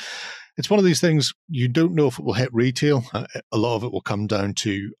 So it's one of these things, you don't know if it will hit retail. A lot of it will come down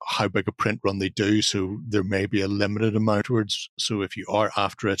to how big a print run they do. So there may be a limited amount towards. So if you are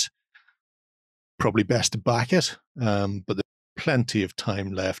after it, probably best to back it. But there's plenty of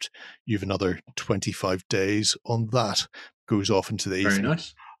time left. You've another 25 days on that. Goes off into the Very ether.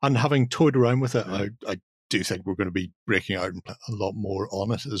 nice. And having toyed around with it, I do think we're going to be breaking out a lot more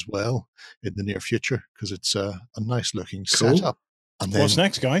on it as well in the near future, because it's a nice looking setup. And then what's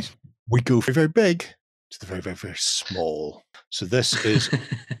next, guys? we go very, very big to the very, very, very small. So this is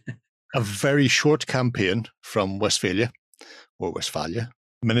a very short campaign from Westphalia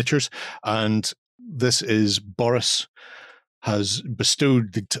Miniatures. And this is Boris has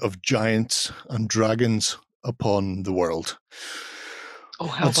bestowed the of giants and dragons upon the world.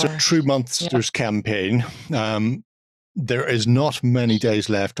 It's a True Monsters campaign. There is not many days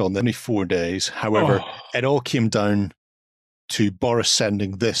left on, only 4 days. However, it all came down to Boris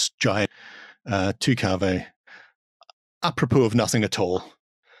sending this giant to Cave, apropos of nothing at all.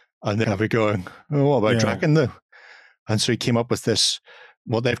 And then Cave going, what about Draken though? And so he came up with this,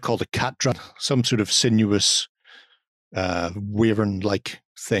 what they've called a cat dragon, some sort of sinuous, wyvern-like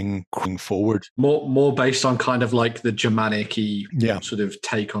thing going forward. More based on kind of like the Germanic-y sort of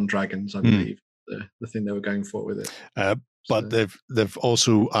take on dragons, I believe. The thing they were going for with it. But they've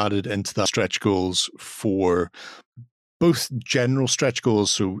also added into that stretch goals for both general stretch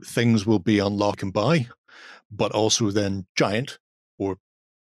goals, so things will be unlock and buy, but also then giant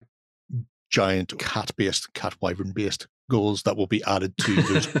cat-based, cat wyvern-based goals that will be added to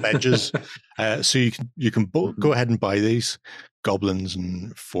those pledges. So you can go ahead and buy these goblins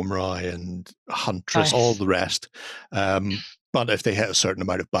and Fomori and Huntress, all the rest. But if they hit a certain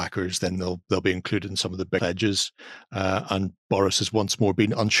amount of backers, then they'll be included in some of the big pledges. And Boris has once more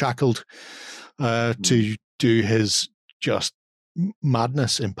been unshackled to do his just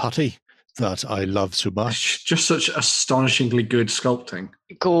madness in putty that I love so much. Just such astonishingly good sculpting.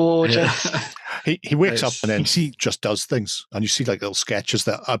 Gorgeous. He wakes up and then he just does things. And you see like little sketches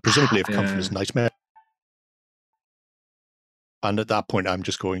that presumably have come from his nightmare. And at that point, I'm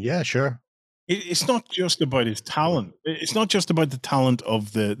just going, yeah, sure. It's not just about his talent. It's not just about the talent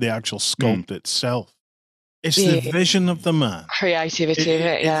of the actual sculpt itself. It's the vision of the man. Creativity of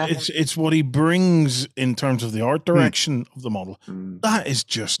it, yeah. It's what he brings in terms of the art direction of the model. That is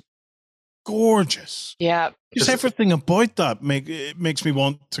just gorgeous. Yeah. Just everything about that makes me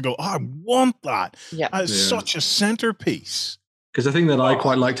want to go, I want that. Yeah. As such a centerpiece. Because the thing that I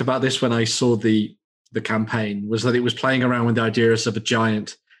quite liked about this when I saw the campaign was that it was playing around with the ideas of a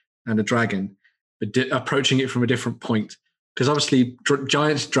giant and a dragon, but approaching it from a different point. Because obviously,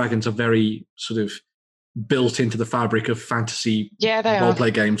 giants, dragons are very sort of built into the fabric of fantasy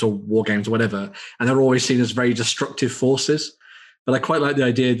role-play games or war games or whatever, and they're always seen as very destructive forces. But I quite like the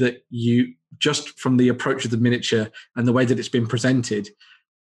idea that you, just from the approach of the miniature and the way that it's been presented,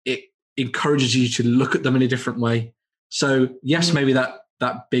 it encourages you to look at them in a different way. So yes, maybe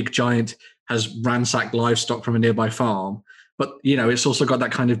that big giant has ransacked livestock from a nearby farm, but it's also got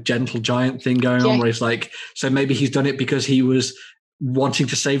that kind of gentle giant thing going on where it's like, so maybe he's done it because he was wanting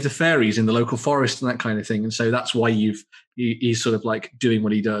to save the fairies in the local forest and that kind of thing. And so that's why he's sort of like doing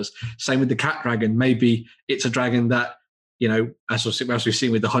what he does. Same with the cat dragon. Maybe it's a dragon that, as we've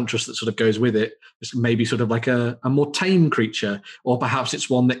seen with the huntress that sort of goes with it, it's maybe sort of like a more tame creature, or perhaps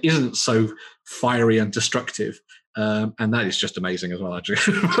it's one that isn't so fiery and destructive. And that is just amazing as well, actually.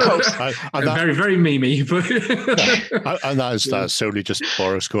 Very, very memey. But and that's solely just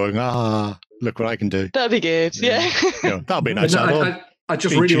Boris going, look what I can do. That'd be good. Yeah. That'd be nice. I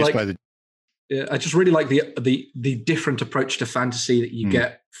just really like. I just really like the different approach to fantasy that you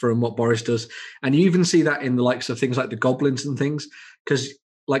get from what Boris does, and you even see that in the likes of things like the goblins and things. Because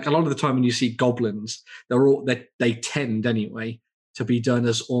like a lot of the time when you see goblins, they tend anyway to be done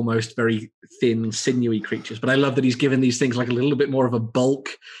as almost very thin, sinewy creatures. But I love that he's given these things like a little bit more of a bulk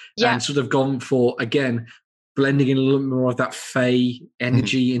and sort of gone for, again, blending in a little more of that fey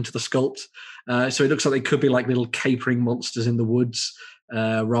energy into the sculpt. So it looks like they could be like little capering monsters in the woods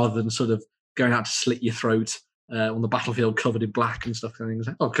rather than sort of going out to slit your throat on the battlefield covered in black and stuff.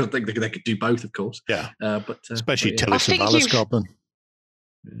 Oh, because they could do both, of course. Yeah. Especially but, Tillis and Valis Goblin.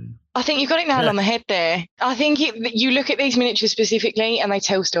 I think you've got it nailed on the head there. I think you look at these miniatures specifically and they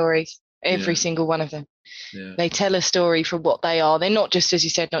tell stories, every single one of them. Yeah. They tell a story for what they are. They're not just, as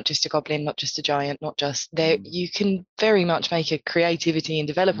you said, not just a goblin, not just a giant, not just there. You can very much make a creativity and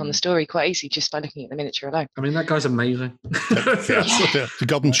develop on the story quite easily just by looking at the miniature alone. I mean, that guy's amazing. The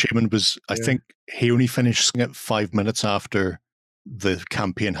Goblin Shaman was, I think he only finished it 5 minutes after the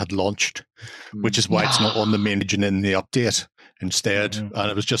campaign had launched, which is why it's not on the main region in the update instead. And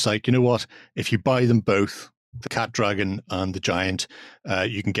it was just like, you know what, if you buy them both, the cat dragon and the giant,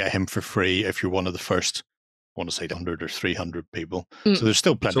 you can get him for free if you're one of the first, I want to say 100 or 300 people. So there's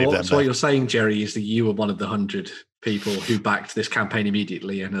still plenty of them. So what you're saying, Jerry, is that you were one of the 100 people who backed this campaign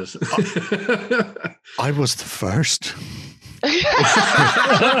immediately, and as I was the first.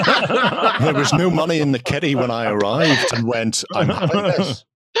 There was no money in the kitty when I arrived and went, I'm having this.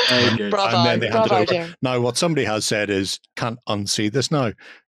 Bravo, and then they handed over. Jerry. Now, what somebody has said is, can't unsee this now.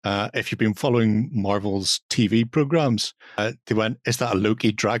 If you've been following Marvel's TV programs, they went, is that a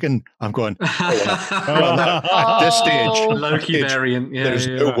Loki dragon? I'm going, at this stage, Loki variant. Yeah, there's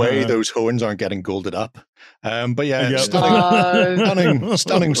no way those horns aren't getting golded up. But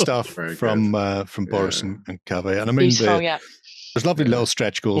stunning stuff from Boris and Cave. And I mean, there's lovely little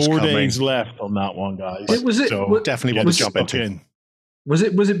stretch goals 4 coming. days left on that one, guys. Definitely want to jump into. Was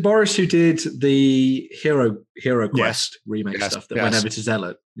it Boris who did the Hero Quest remake stuff that went over to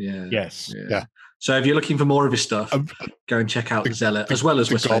Zealot? Yeah. Yes. Yeah. So if you're looking for more of his stuff, go and check out Zealot, as well as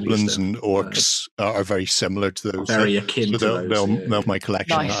the goblins and orcs are very similar to those. Very akin to those. They'll have my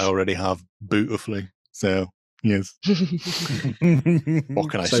collection that I already have beautifully. So yes.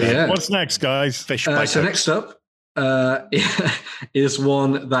 What can I say? Yeah. What's next, guys? Fish so next up is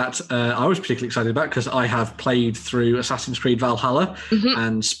one that I was particularly excited about because I have played through Assassin's Creed Valhalla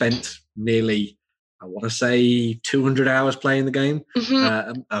and spent nearly, I want to say, 200 hours playing the game.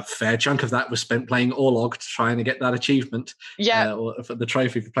 A fair chunk of that was spent playing Orlog to try and get that achievement, or for the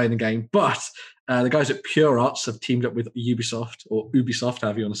trophy for playing the game. But the guys at Pure Arts have teamed up with Ubisoft, or Ubisoft,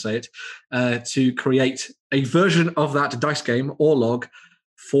 however you want to say it, to create a version of that dice game, Orlog,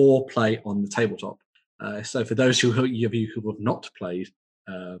 for play on the tabletop. So for those of you who have not played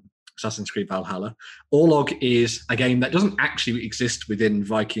Assassin's Creed Valhalla, Orlog is a game that doesn't actually exist within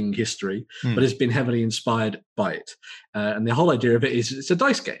Viking history, but has been heavily inspired by it. And the whole idea of it is it's a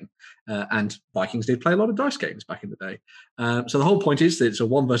dice game. And Vikings did play a lot of dice games back in the day. So the whole point is that it's a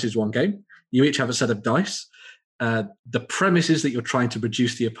 1 versus 1 game. You each have a set of dice. The premise is that you're trying to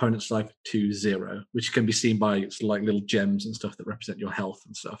reduce the opponent's life to 0, which can be seen by like little gems and stuff that represent your health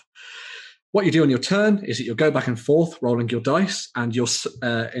and stuff. What you do on your turn is that you'll go back and forth rolling your dice, and you'll,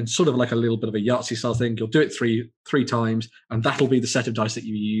 in sort of like a little bit of a Yahtzee style thing, you'll do it three times, and that'll be the set of dice that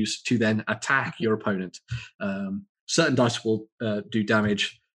you use to then attack your opponent. Certain dice will do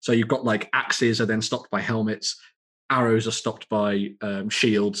damage. So you've got like axes are then stopped by helmets, arrows are stopped by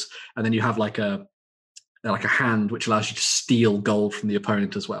shields, and then you have like a They're like a hand which allows you to steal gold from the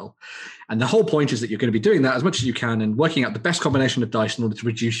opponent as well. And the whole point is that you're going to be doing that as much as you can and working out the best combination of dice in order to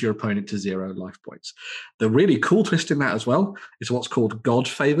reduce your opponent to 0 life points. The really cool twist in that as well is what's called God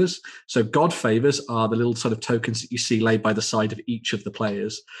Favors. So God Favors are the little sort of tokens that you see laid by the side of each of the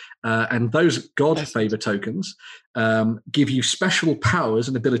players. And those God Favor tokens give you special powers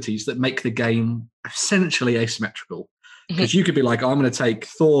and abilities that make the game essentially asymmetrical. Because you could be like, I'm going to take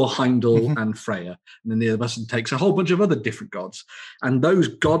Thor, Heimdall, and Freya. And then the other person takes a whole bunch of other different gods. And those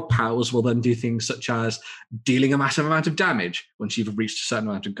god powers will then do things such as dealing a massive amount of damage once you've reached a certain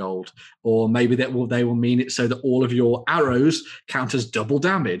amount of gold. Or maybe they will mean it so that all of your arrows count as double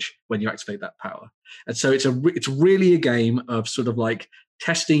damage when you activate that power. And so it's really a game of sort of like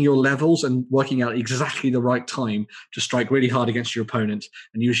testing your levels and working out exactly the right time to strike really hard against your opponent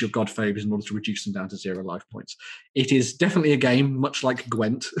and use your God Favors in order to reduce them down to 0 life points. It is definitely a game, much like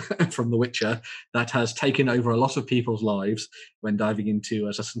Gwent from The Witcher, that has taken over a lot of people's lives when diving into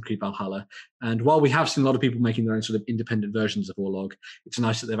Assassin's Creed Valhalla. And while we have seen a lot of people making their own sort of independent versions of Orlog, it's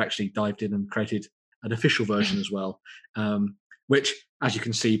nice that they've actually dived in and created an official version as well. Which, as you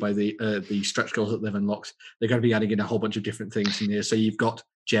can see by the stretch goals that they've unlocked, they're going to be adding in a whole bunch of different things in here. So you've got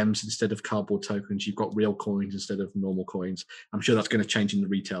gems instead of cardboard tokens. You've got real coins instead of normal coins. I'm sure that's going to change in the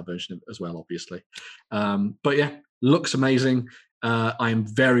retail version as well, obviously. But yeah, looks amazing. I am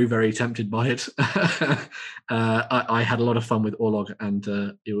very, very tempted by it. I had a lot of fun with Orlog, and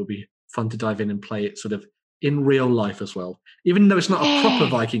it will be fun to dive in and play it sort of in real life as well. Even though it's not a proper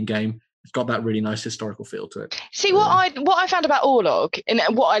Viking game, it's got that really nice historical feel to it. See, what I found about Orlog, and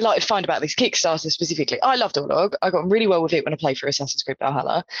what I like to find about this Kickstarter specifically, I loved Orlog. I got really well with it when I played for Assassin's Creed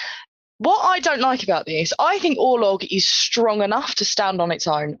Valhalla. What I don't like about this, I think Orlog is strong enough to stand on its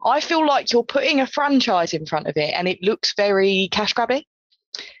own. I feel like you're putting a franchise in front of it and it looks very cash grabby.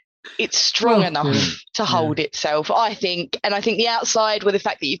 It's strong enough to hold itself, I think. And I think the outside, with the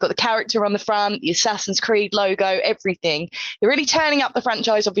fact that you've got the character on the front, the Assassin's Creed logo, everything, they're really turning up the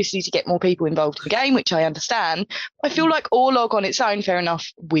franchise, obviously, to get more people involved in the game, which I understand. I feel like Orlog on its own, fair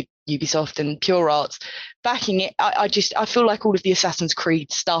enough, with Ubisoft and Pure Arts backing it, I feel like all of the Assassin's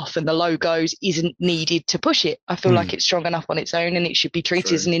Creed stuff and the logos isn't needed to push it. I feel like it's strong enough on its own and it should be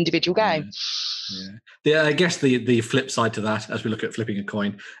treated as an individual game. Yeah, I guess the flip side to that, as we look at flipping a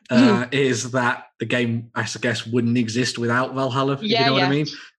coin, is that the game, I guess, wouldn't exist without Valhalla, if you know what I mean.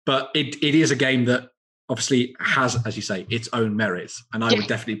 But it is a game that obviously has, as you say, its own merits. And I would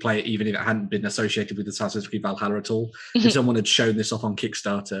definitely play it even if it hadn't been associated with Assassin's Creed Valhalla at all. If someone had shown this off on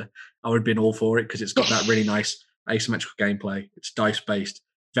Kickstarter, I would have been all for it because it's got that really nice asymmetrical gameplay. It's dice-based,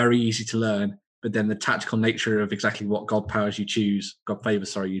 very easy to learn, but then the tactical nature of exactly what God Favors you choose,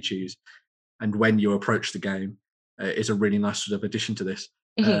 and when you approach the game is a really nice sort of addition to this.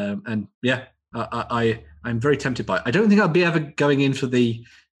 And yeah, I'm very tempted by it. I don't think I'll be ever going in for the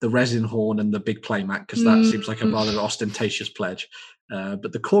resin horn and the big playmat because that seems like a rather ostentatious pledge.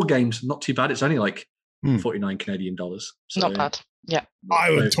 But the core game's not too bad. It's only like 49 Canadian dollars. So, not bad. Yeah.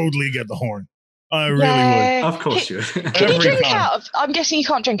 I would totally get the horn. I really would. Of course you would. Can you drink out of? I'm guessing you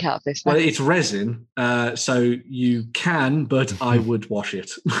can't drink out of this. No? Well, it's resin, so you can, but I would wash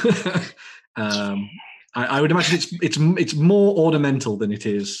it. I would imagine it's more ornamental than it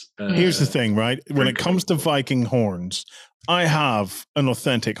is. Here's the thing, right? When it comes to Viking horns, I have an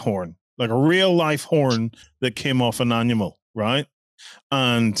authentic horn, like a real life horn that came off an animal, right?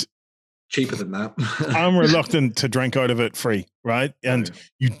 And cheaper than that. I'm reluctant to drink out of it free, right? And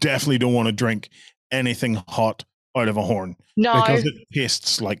you definitely don't want to drink anything hot out of a horn. No. Because it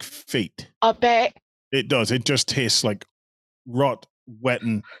tastes like feet. I bet. It does. It just tastes like rot, wet,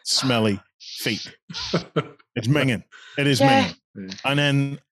 and smelly feet. It's minging. It is minging. And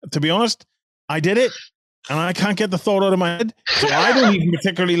then, to be honest, I did it, and I can't get the thought out of my head. So I don't even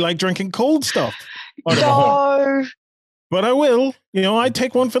particularly like drinking cold stuff out of a horn. But I will. You know, I'd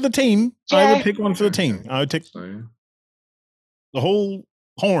take one for the team. Yeah. I would take one for the team. I would take the whole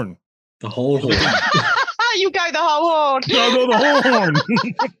horn. The whole horn. You go the whole horn. I'll go the whole horn.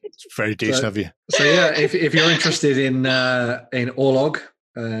 It's very decent of you. So yeah, if you're interested in Orlog,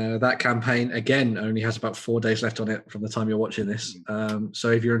 that campaign again only has about 4 days left on it from the time you're watching this.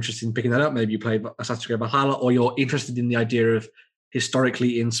 So if you're interested in picking that up, maybe you play Assassin's Creed Valhalla, or you're interested in the idea of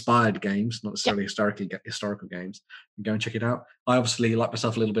historically inspired games, not necessarily historical games, go and check it out. I obviously like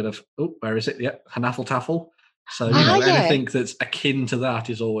myself a little bit of where is it? Yeah, Hanaffle Taffle. So anything that's akin to that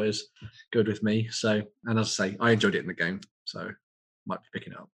is always good with me. So, and as I say, I enjoyed it in the game, so might be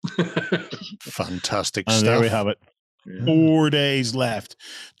picking it up. Fantastic and stuff. There we have it. 4 days left.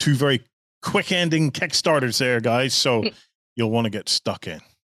 2 very quick ending Kickstarters there, guys. So you'll want to get stuck in.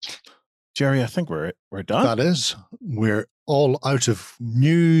 Jerry, I think we're done. That is, we're all out of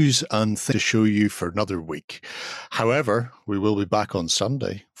news and things to show you for another week. However, we will be back on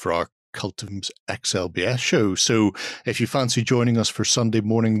Sunday for our Cultums XLBS show. So if you fancy joining us for Sunday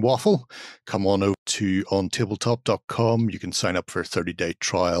morning waffle, come on over to ontabletop.com. You can sign up for a 30-day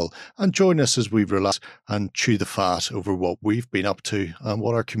trial and join us as we relax and chew the fat over what we've been up to and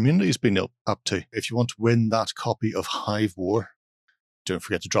what our community's been up to. If you want to win that copy of Hive War, don't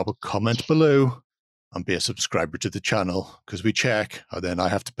forget to drop a comment below and be a subscriber to the channel, because we check and then I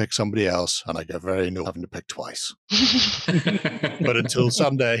have to pick somebody else and I get very annoyed having to pick twice. But until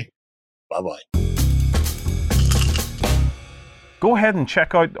Sunday, bye-bye. Go ahead and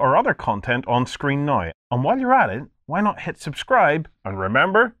check out our other content on screen now. And while you're at it, why not hit subscribe and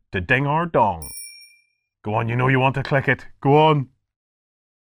remember to ding our dong. Go on, you know you want to click it. Go on.